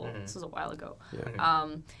high school. This was a while ago. Yeah.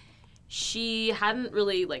 She hadn't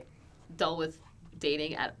really, like, dealt with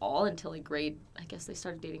dating at all until, like, I guess they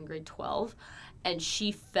started dating grade 12. And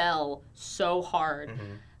she fell so hard.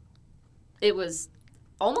 It was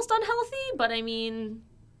almost unhealthy, but I mean,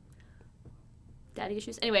 daddy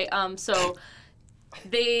issues. Anyway, so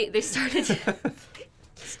they started.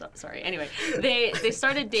 Sorry. Anyway, they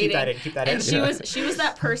started dating. Keep that in. And she was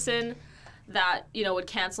that person that would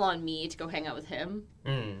cancel on me to go hang out with him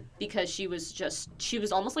because she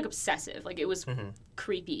was almost like obsessive. Like it was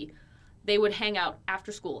creepy. They would hang out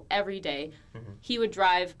after school every day. He would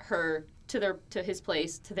drive her to their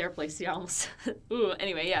place. Yeah, almost. Ooh.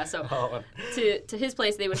 Anyway, yeah. So to his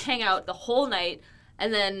place, they would hang out the whole night,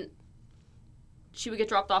 and then she would get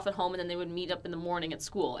dropped off at home, and then they would meet up in the morning at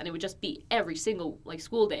school, and it would just be every single like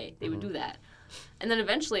school day they would do that. And then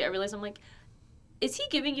eventually, I realized I'm like, is he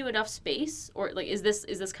giving you enough space, or like is this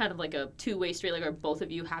kind of like a two-way street? Like, are both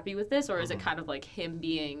of you happy with this, or is it kind of like him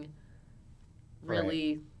being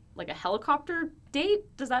really like a helicopter date?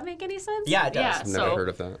 Does that make any sense? Yeah, it does. Yeah, I've never heard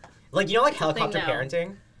of that. Like, you know, like helicopter now.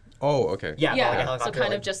 parenting? Oh, okay. Yeah, Yeah, like a so helicopter, kind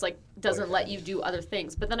like, of just like doesn't let you do other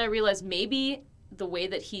things. But then I realized maybe the way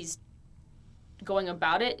that he's going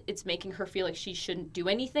about it, it's making her feel like she shouldn't do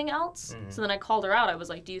anything else. So then I called her out. I was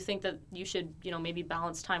like, do you think that you should, maybe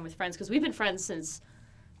balance time with friends? Because we've been friends since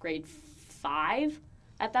grade 5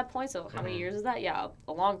 at that point. So how many years is that? Yeah,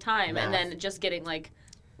 a long time. Math. And then just getting like,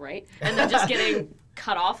 right? And then just getting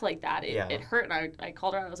cut off like that, it hurt. And I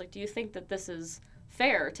called her out. I was like, do you think that this is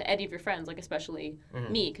fair to any of your friends, like especially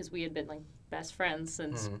me, because we had been like best friends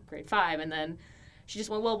since grade 5, and then she just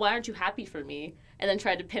went, well, why aren't you happy for me? And then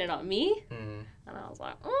tried to pin it on me, and I was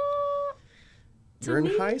like, You're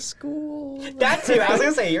in high school. That too. I was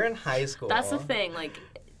gonna say you're in high school. that's the thing, like,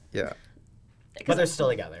 Yeah. But they're still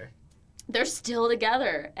together. they're still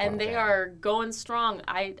together, and they Okay. are going strong.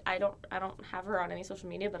 I don't have her on any social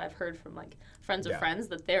media, but I've heard from like friends of friends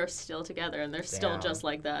that they're still together and they're still Damn. just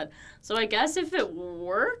like that. So I guess if it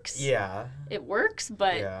works, Yeah. it works.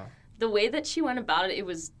 But Yeah. the way that she went about it, it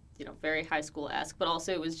was very high school-esque, but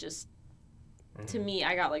also it was just to me,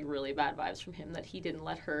 I got like really bad vibes from him that he didn't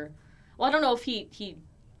let her. Well, I don't know if he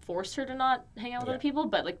forced her to not hang out with other people,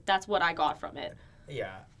 but like that's what I got from it.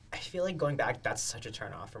 Yeah. I feel like going back, that's such a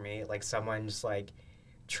turn off for me. Like someone just like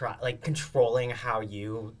controlling how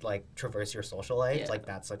you like traverse your social life. Yeah, like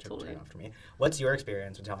that's such a totally. turn off for me. What's your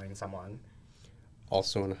experience with telling someone?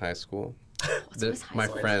 Also in high school, was high my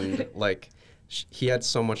school? friend, like, he had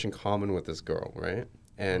so much in common with this girl, right?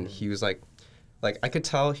 And he was like I could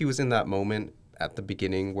tell he was in that moment at the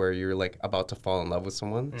beginning where you're like about to fall in love with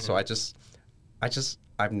someone. So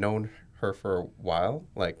I've known her for a while,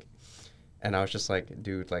 like, and I was just like,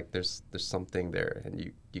 dude, like there's something there, and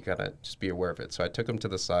you gotta just be aware of it. So I took him to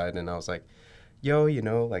the side and I was like, yo,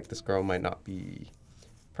 like this girl might not be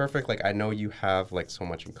perfect. Like I know you have like so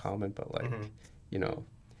much in common, but like,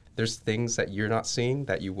 there's things that you're not seeing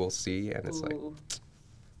that you will see, and it's like, Ooh.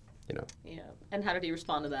 Yeah. And how did he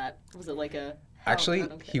respond to that? Was it like a Actually, I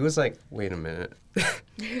don't care. he was like, wait a minute. I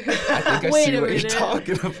think I Wait see a what you're minute.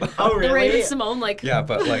 talking about. Oh, The really? Raven Simone, like, Yeah,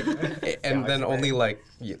 but like, and I then see only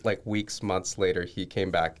that. like weeks, months later, he came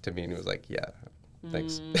back to me and he was like, yeah,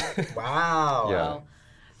 thanks. Wow. Yeah. wow.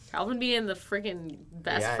 Calvin being the freaking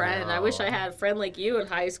best Yeah, I friend. I wish I know. had a friend like you in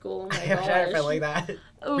high school. Oh my I haven't had a friend gosh. like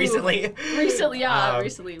that Ooh. recently. Recently, yeah, Um,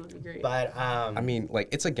 recently would be great. But I mean, like,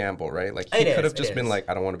 it's a gamble, right? Like, he It could is, have just it been is. like,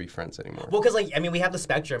 I don't want to be friends anymore. well, because like I mean, we have the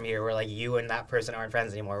spectrum here where like you and that person aren't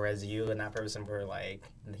friends anymore, whereas you and that person were like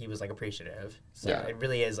he was like appreciative. So Yeah. it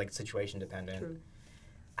really is like situation dependent. True.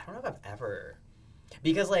 I don't know if I've ever.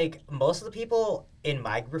 Because, like, most of the people in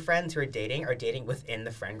my group of friends who are dating within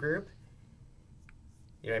the friend group.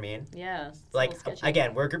 You know what I mean? Yeah. it's a Like, little sketchy.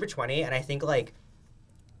 again, we're a group of 20, and I think, like,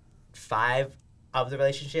 5 of the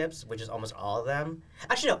relationships, which is almost all of them.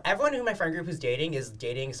 Actually, no. Everyone in my friend group who's dating is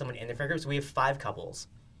dating someone in the friend group. So we have 5 couples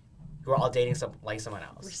who are all dating someone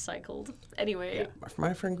else. Recycled. Anyway. Yeah.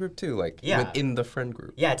 My friend group too, like Yeah. within the friend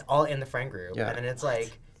group. Yeah, it's all in the friend group. Yeah. And then it's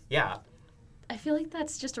like, yeah. I feel like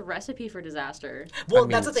that's just a recipe for disaster. Well, I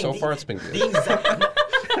mean, that's the thing. so far it's been good. The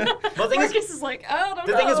well, the thing Marcus is like, I don't know.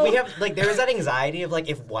 the thing is, we have like there is that anxiety of like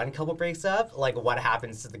if one couple breaks up, like what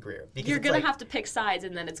happens to the group? Because You're it's, gonna like, have to pick sides,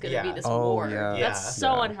 and then it's gonna Yeah. be this Oh, war. yeah. Yeah. That's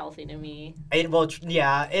so Yeah. unhealthy to me.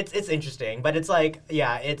 yeah, it's interesting, but it's like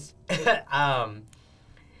it's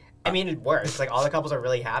I mean, it works. Like all the couples are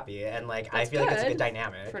really happy, and like I That's feel like it's a good. good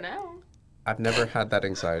dynamic. For now. I've never had that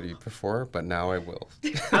anxiety before, but now I will.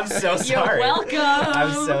 I'm so You're sorry. welcome.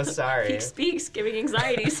 I'm so sorry. Peak Speaks giving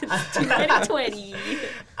anxiety since 2020.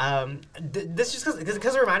 This just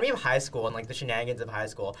because it reminded me of high school and like the shenanigans of high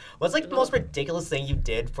school. What's like the most ridiculous thing you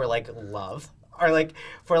did for like love or like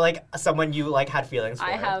for like someone you like had feelings for?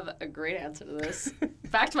 I have a great answer to this.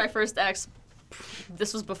 Back to my first ex.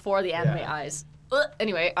 This was before the anime Yeah. eyes.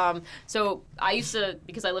 Anyway, so I used to,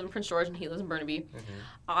 because I live in Prince George and he lives in Burnaby,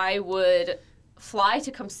 I would fly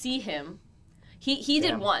to come see him. He did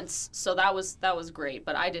Damn. once, so that was great,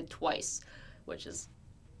 but I did twice,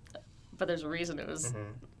 but there's a reason it was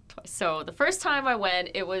twice. So the first time I went,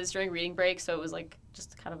 it was during reading break, so it was like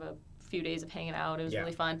just kind of a few days of hanging out. It was Yeah.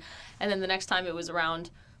 really fun. And then the next time it was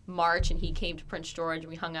around March, and he came to Prince George and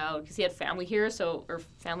we hung out because he had family here, or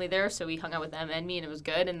family there, so we hung out with them and me, and it was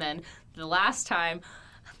good. And then the last time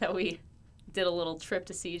that we did a little trip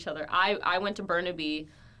to see each other, I went to Burnaby,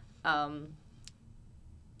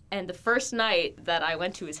 and the first night that I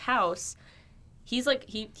went to his house, he's like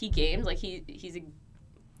he games, like he's a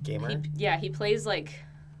Gamer. he plays like,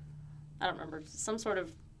 I don't remember, some sort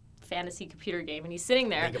of fantasy computer game, and he's sitting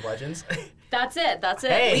there. League of Legends. That's it.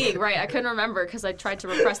 Hey. League, right? I couldn't remember because I tried to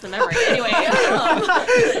repress the memory. Anyway,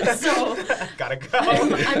 so Gotta go.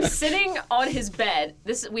 I'm sitting on his bed.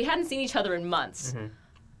 We hadn't seen each other in months.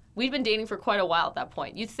 We'd been dating for quite a while at that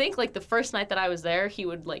point. You'd think like the first night that I was there, he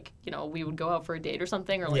would like, we would go out for a date or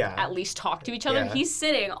something, or like Yeah. at least talk to each other. Yeah. He's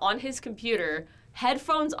sitting on his computer,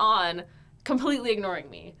 headphones on, completely ignoring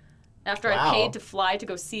me. After Wow. I paid to fly to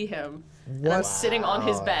go see him, and I'm What? sitting on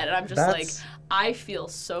his bed, and I'm just That's- like, I feel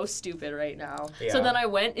so stupid right now. Yeah. So then I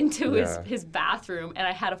went into Yeah. his bathroom, and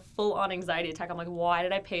I had a full-on anxiety attack. I'm like, why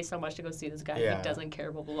did I pay so much to go see this guy? Yeah. He doesn't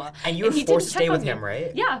care, blah, blah, blah. And you were he forced didn't to stay check with on me. him,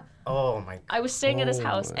 right? Yeah. Oh my. I was staying at his Oh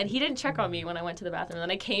house, my- and he didn't check on me when I went to the bathroom. And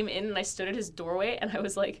then I came in, and I stood at his doorway, and I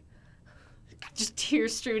was like, just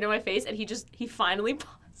tears streaming down my face, and he finally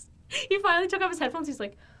paused. He finally took off his headphones. He's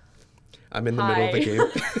like, I'm in the middle of the Hi.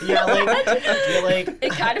 game. Yeah, like you're like.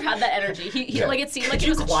 it kind of had that energy. He Yeah. like, it seemed like Could it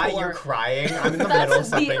you was a quiet? chore. You're crying. I'm in the That's middle of the-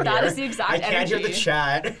 something that here. is the exact I can't hear the energy.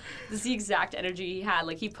 chat. This is the exact energy he had.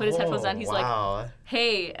 Like, he put his headphones on. He's like, wow.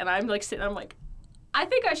 hey, and I'm like sitting, I'm like, I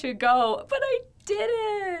think I should go, but I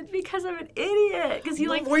didn't because I'm an idiot. Because he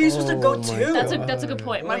like, Where are you supposed to go Oh my to? that's a good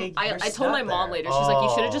point. Like, I you're told my stuck mom there. later. She's like, you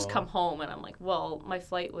should have just Oh. come home, and I'm like, well, my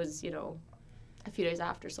flight was a few days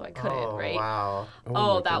after, so I couldn't, Oh, right? wow. my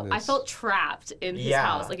I goodness. felt trapped in his Yeah.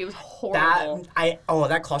 house. Like, it was horrible.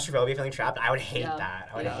 That claustrophobia feeling trapped. I would hate Yeah. that.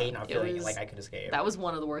 I would Yeah. hate not It feeling was- like I could escape. That was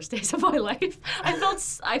one of the worst days of my life. I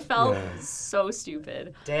felt Yeah. so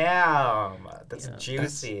stupid. Damn, that's Yeah.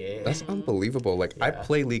 juicy. That's unbelievable. Like I Yeah.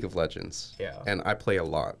 play League of Legends. Yeah. And I play a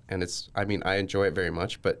lot, and I enjoy it very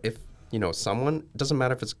much. But if someone, doesn't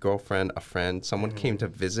matter if it's a girlfriend, a friend, someone came to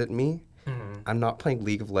visit me, I'm not playing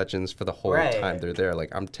League of Legends for the whole Right. time they're there.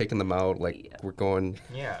 Like I'm taking them out. Like Yeah. we're going.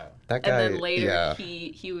 Yeah. That guy. And then later, yeah.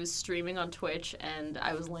 he was streaming on Twitch, and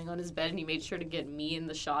I was laying on his bed, and he made sure to get me in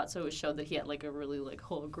the shot, so it showed that he had like a really like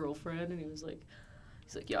whole girlfriend, and he's like,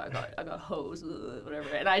 yeah, I got hoes, whatever.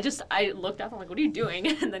 And I looked up, I'm like, what are you doing?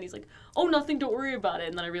 And then he's like, oh, nothing, don't worry about it.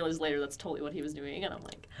 And then I realized later that's totally what he was doing, and I'm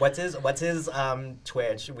like, What's his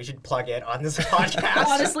Twitch? We should plug it on this podcast.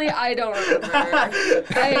 honestly, I don't remember.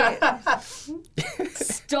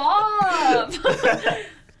 Stop.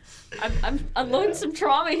 I'm unloading some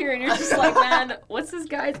trauma here, and you're just like, man, what's this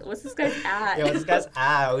guy's at? Yeah, this guy's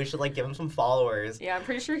we should like give him some followers. Yeah, I'm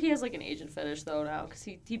pretty sure he has like an Asian fetish though now, because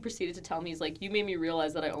he proceeded to tell me, he's like, you made me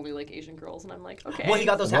realize that I only like Asian girls, and I'm like, okay. Well, he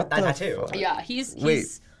got that What the tattoo. fuck? Yeah, he's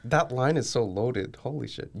Wait, that line is so loaded. Holy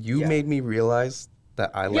shit! You Yeah. made me realize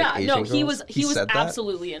that I like yeah, Asian no, girls. he was said that?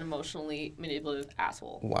 absolutely an emotionally manipulative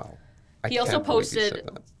asshole. Wow. He also can't believe he said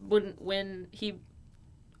posted that.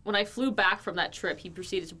 when I flew back from that trip, he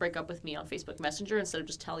proceeded to break up with me on Facebook Messenger instead of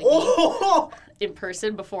just telling Oh! me in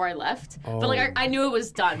person before I left. But like I knew it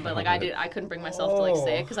was done, but like I couldn't bring myself to like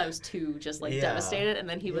say it because I was too just like Yeah. devastated. And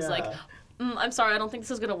then he was like, Yeah. I'm sorry, I don't think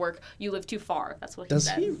this is gonna work. You live too far. That's what he Does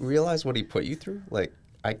said. he realize what he put you through? Like,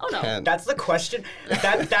 I Oh, no. can't. That's the question.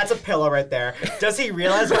 That's a pillow right there. Does he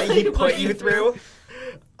realize what he put you through?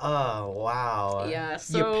 Oh, wow. Yeah,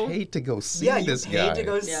 so you paid to go see Yeah, you this paid guy. to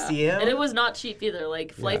go yeah. see him? And it was not cheap either.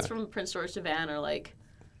 Like flights Yeah. from Prince George to Van are like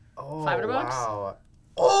Oh, $500? wow.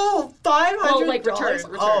 Oh, $500? Oh, like return.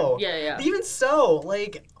 Oh, Yeah. Even so,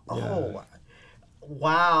 like, oh,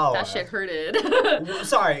 wow. That shit hurted.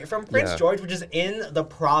 Sorry, from Prince Yeah. George, which is in the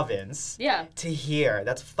province, Yeah, to here,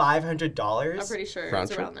 that's $500. I'm pretty sure Round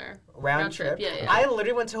it's trip? around there. Round trip. Yeah. I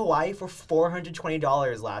literally went to Hawaii for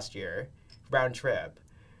 $420 last year, round trip.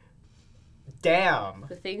 Damn.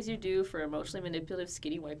 The things you do for emotionally manipulative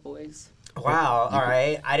skinny white boys. Wow. All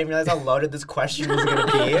right. I didn't realize how loaded this question was gonna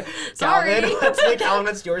be. Sorry. Calvin,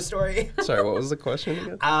 what's your story? Sorry, what was the question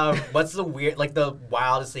again? What's the the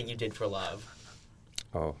wildest thing you did for love?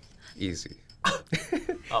 Oh, easy. Oh,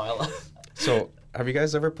 I love. So, have you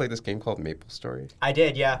guys ever played this game called Maple Story? I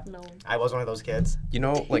did, yeah. No. I was one of those kids. You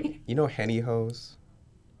know, like, Henny Hose?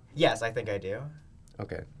 Yes, I think I do.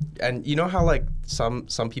 Okay. And you know how, like, some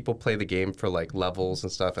people play the game for, like, levels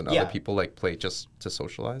and stuff, and Yeah. other people, like, play just to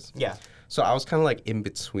socialize? Yeah. So I was kind of, like, in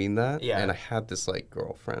between that, Yeah. and I had this, like,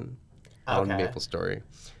 girlfriend on Okay. Maple Story.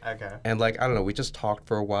 Okay. And, like, I don't know, we just talked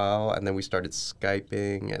for a while, and then we started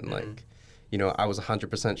Skyping, and, like, you know, I was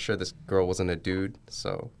 100% sure this girl wasn't a dude,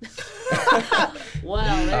 so...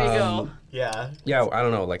 Well, there you go. Yeah. Yeah, I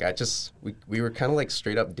don't know. Like, we were kind of like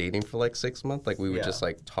straight up dating for like 6 months. Like, we would Yeah. just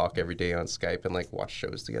like talk every day on Skype and like watch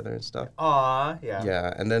shows together and stuff. Aw, yeah.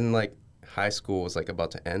 Yeah, and then like high school was like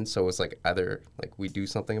about to end, so it was like either like we do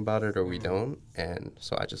something about it or we don't. And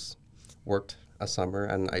so I just worked a summer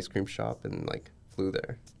at an ice cream shop and like flew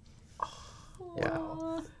there. Yeah.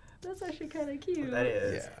 Aw, that's actually kind of cute. That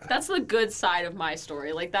is. Yeah. That's the good side of my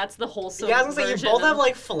story. Like that's the wholesome. Yeah, I was gonna say you version both have of-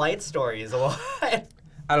 like flight stories. What?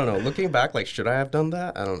 I don't know. Looking back, like, should I have done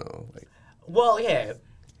that? I don't know. Like, Well, yeah.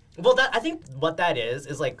 Well, I think what that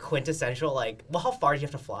is like quintessential. Like, well, how far do you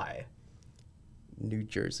have to fly? New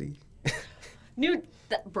Jersey.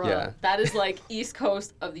 Bruh, Yeah. that is like East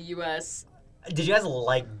Coast of the U.S. Did you guys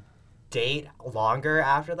like date longer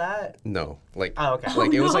after that? No, like, Oh, okay.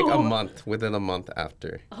 like it was like a no. month, within a month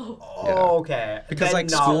after. Oh, okay. Because Then like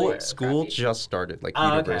not school work. school Crappy. just started, like Oh,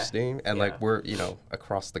 okay. university, and Yeah. like we're, you know,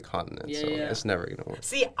 across the continent, Yeah, so yeah. it's never gonna work.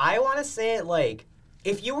 See, I want to say like,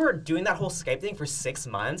 if you were doing that whole Skype thing for 6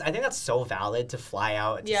 months, I think that's so valid to fly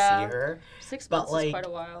out to Yeah. see her. 6 But, months like, is quite a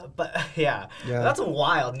while. But yeah, Yeah. that's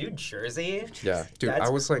wild. New Jersey. Yeah, dude, That's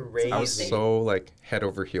I was like, I was crazy. so like head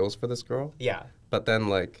over heels for this girl, Yeah, but then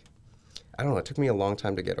like, I don't know, it took me a long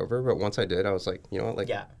time to get over, but once I did, I was like, you know what, like,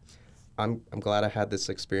 yeah. I'm glad I had this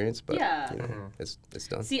experience, but Yeah. you know, Mm-hmm. it's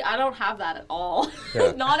done. See, I don't have that at all.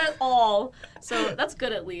 Yeah. Not at all. So that's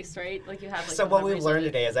good at least, right? Like you have like So the what we've memories learned of it.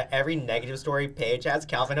 today is that every negative story Paige has,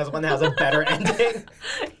 Calvin has one that has a better ending.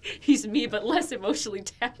 He's me, but less emotionally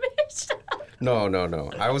damaged. No.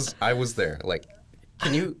 I was there. Like,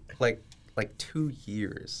 can you like 2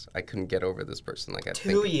 years? I couldn't get over this person. Like, I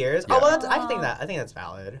 2 think, years. Yeah. Oh well, I think that's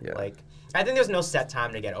valid. Yeah. Like, I think there's no set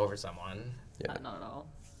time to get over someone. Yeah. Not at all.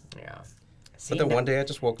 Yeah. See, But then now- one day I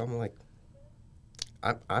just woke up. I'm like,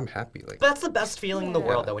 I'm happy. Like, But that's the best feeling in the Yeah.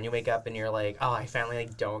 world, though, when you wake up and you're like, oh, I finally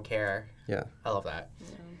like, don't care. yeah. I love that.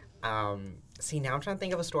 See, now I'm trying to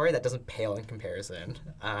think of a story that doesn't pale in comparison.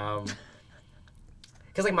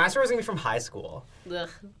 Because like my story is gonna be from high school. Ugh.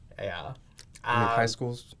 Yeah. I mean, high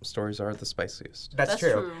school stories are the spiciest. That's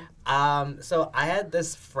true. true. So I had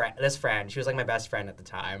this friend. She was like my best friend at the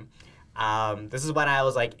time. This is when I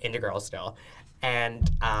was like into girls still, and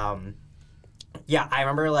yeah, I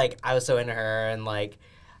remember like I was so into her, and like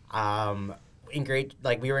in grade,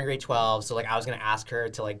 like we were in grade 12, so like I was gonna ask her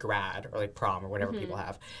to like grad or like prom or whatever people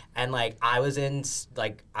have, and like I was in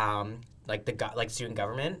like student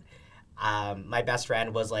government. My best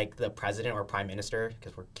friend was like the president or prime minister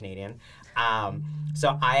because we're Canadian.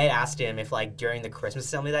 So I had asked him if like during the Christmas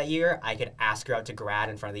assembly that year I could ask her out to grad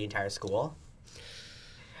in front of the entire school.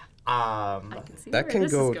 I can see That where can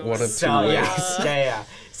this go is going. one of So two yeah, ways. yeah.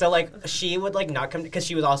 So like she would like not come because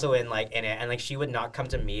she was also in it, and like she would not come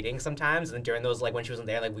to meetings sometimes. And during those like when she wasn't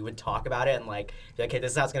there, like we would talk about it and like be like, okay,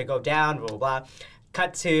 this is how it's gonna go down, blah blah blah.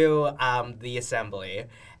 Cut to the assembly,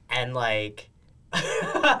 and like,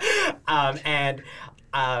 the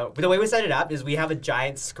way we set it up is we have a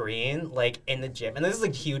giant screen like in the gym, and this is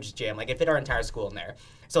like a huge gym, like it fit our entire school in there.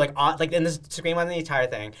 So like in this screen on the entire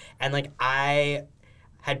thing, and like I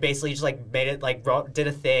had basically just like made it like did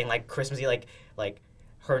a thing like Christmassy like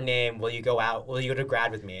her name, will you go to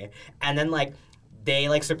grad with me, and then like they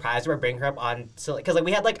like surprised her by bringing her up on, so because like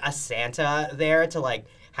we had like a Santa there to like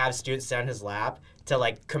have students sit on his lap to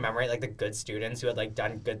like commemorate like the good students who had like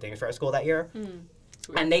done good things for our school that year.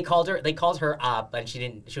 And they called her up, and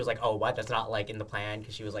she was like, oh, what? That's not like in the plan,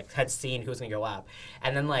 because she was like had seen who was gonna go up.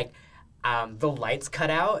 And then like the lights cut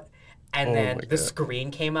out, and then the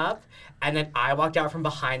screen came up, and then I walked out from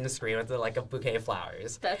behind the screen with like a bouquet of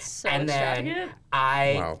flowers. That's so And then extravagant.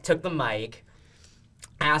 I took the mic,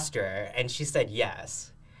 asked her, and she said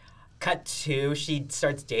yes. Cut to, she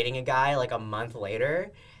starts dating a guy like a month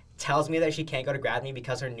later, tells me that she can't go to grad with me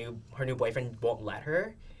because her new boyfriend won't let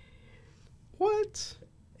her. What?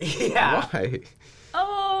 Yeah. Why?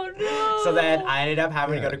 Oh no. So then I ended up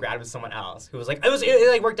having to go to grad with someone else who was like, it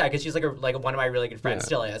like worked out because she's like one of my really good friends,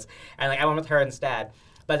 still is, and like I went with her instead.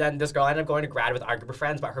 But then this girl ended up going to grad with our group of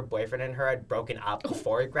friends, but her boyfriend and her had broken up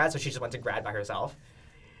before grad, so she just went to grad by herself.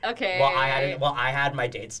 Okay. Well, I had my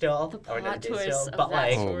date still. The or plot date twist still, of but that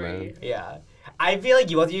like, story. yeah. I feel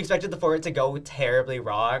like you expected for it to go terribly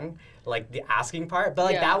wrong, like the asking part, but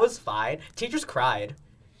like that was fine. Teachers cried.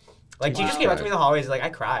 Like, teachers came up to me in the hallways, like, I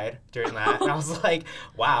cried during that. And I was like,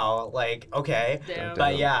 wow, like, okay. Damn.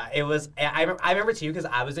 But yeah, it was, I remember too, because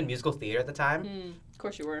I was in musical theater at the time. Of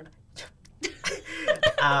course you were.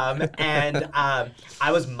 I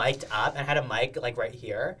was mic'd up and had a mic, like, right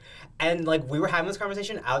here. And, like, we were having this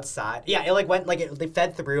conversation outside. Yeah, it, like, went, like, they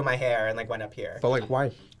fed through my hair and, like, went up here. But like, why?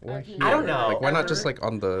 I don't know. Like, why not just like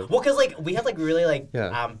on the? Well, because like we had like really like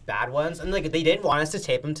bad ones, and like they didn't want us to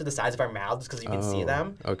tape them to the sides of our mouths because you could see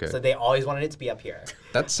them. Okay. So they always wanted it to be up here.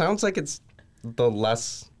 That sounds like it's the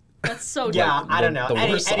less. That's so Yeah, dumb. I don't know. the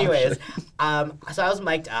worst Anyways, option. so I was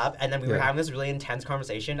mic'd up, and then we were having this really intense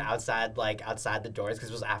conversation outside the doors because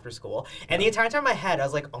it was after school. And the entire time in my head, I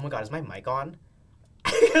was like, "Oh my god, is my mic on?"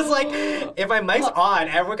 Because like, if my mic's on,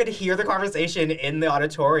 everyone could hear the conversation in the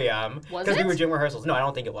auditorium Was because we it? were doing rehearsals. No, I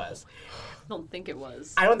don't think it was. I don't think it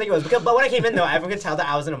was. I don't think it was. But when I came in, though, everyone could tell that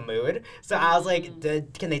I was in a mood. So I was like,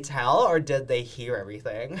 can they tell, or did they hear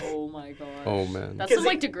everything? Oh my god. Oh man. That's some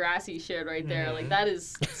like Degrassi shit right there. Like that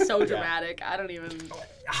is so dramatic. I don't even.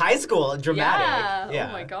 High school, dramatic. Yeah.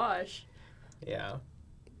 Oh my gosh. Yeah.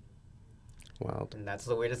 Wild. And that's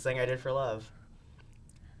the weirdest thing I did for love.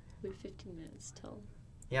 We have 15 minutes till.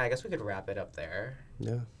 Yeah, I guess we could wrap it up there.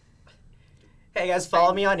 Yeah. Hey guys,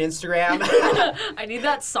 follow me on Instagram. I need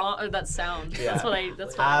that song or that sound. Yeah. That's what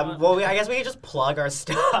I want. Well, I guess we could just plug our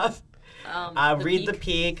stuff. Read The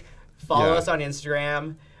Peak. Follow us on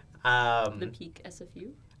Instagram. The Peak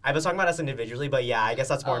SFU. I was talking about us individually, but yeah, I guess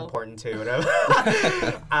that's more important too.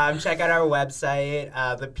 Check out our website,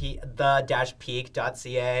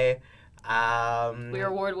 the-peak.ca. We're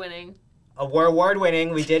award winning. We're award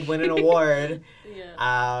winning. We did win an award.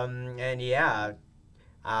 Yeah. And yeah.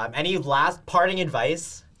 Any last parting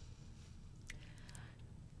advice?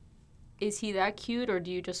 Is he that cute, or do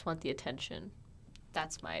you just want the attention?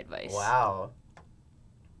 That's my advice. Wow.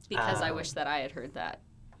 Because I wish that I had heard that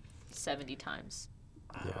 70 times.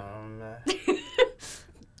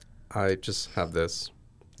 I just have this,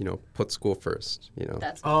 put school first,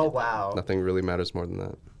 That's Oh, wow. Nothing really matters more than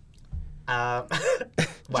that.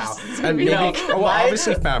 Wow. And maybe,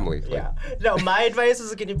 obviously family. Yeah. No, my advice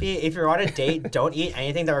is going to be, if you're on a date, don't eat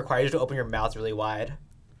anything that requires you to open your mouth really wide.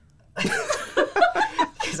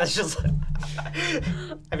 Because that's just...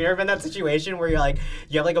 Have you ever been in that situation where you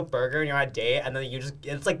have like a burger and you're on a date, and then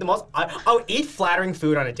it's like the most... eat flattering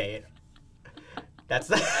food on a date. That's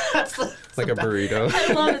like a burrito.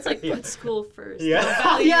 I love it's like put school first. Yeah.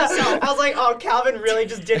 Value yourself. I was like, oh, Calvin really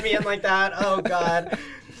just did me in like that. Oh, God.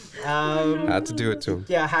 Had to do it to him.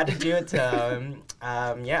 Yeah, had to do it to him.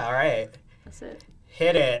 Yeah, all right. That's it.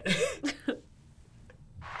 Hit it.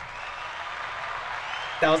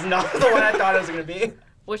 That was not the one I thought it was going to be.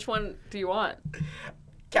 Which one do you want?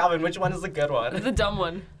 Calvin, which one is the good one? The dumb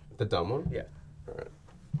one. The dumb one? Yeah. All right.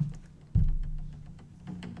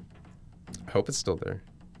 I hope it's still there.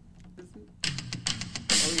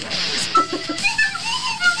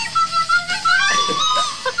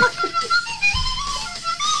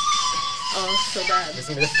 Oh, so bad. This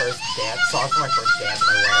is going to be the first song for my first dance at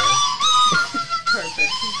my wedding.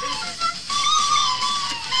 Perfect.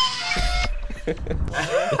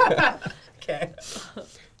 Okay.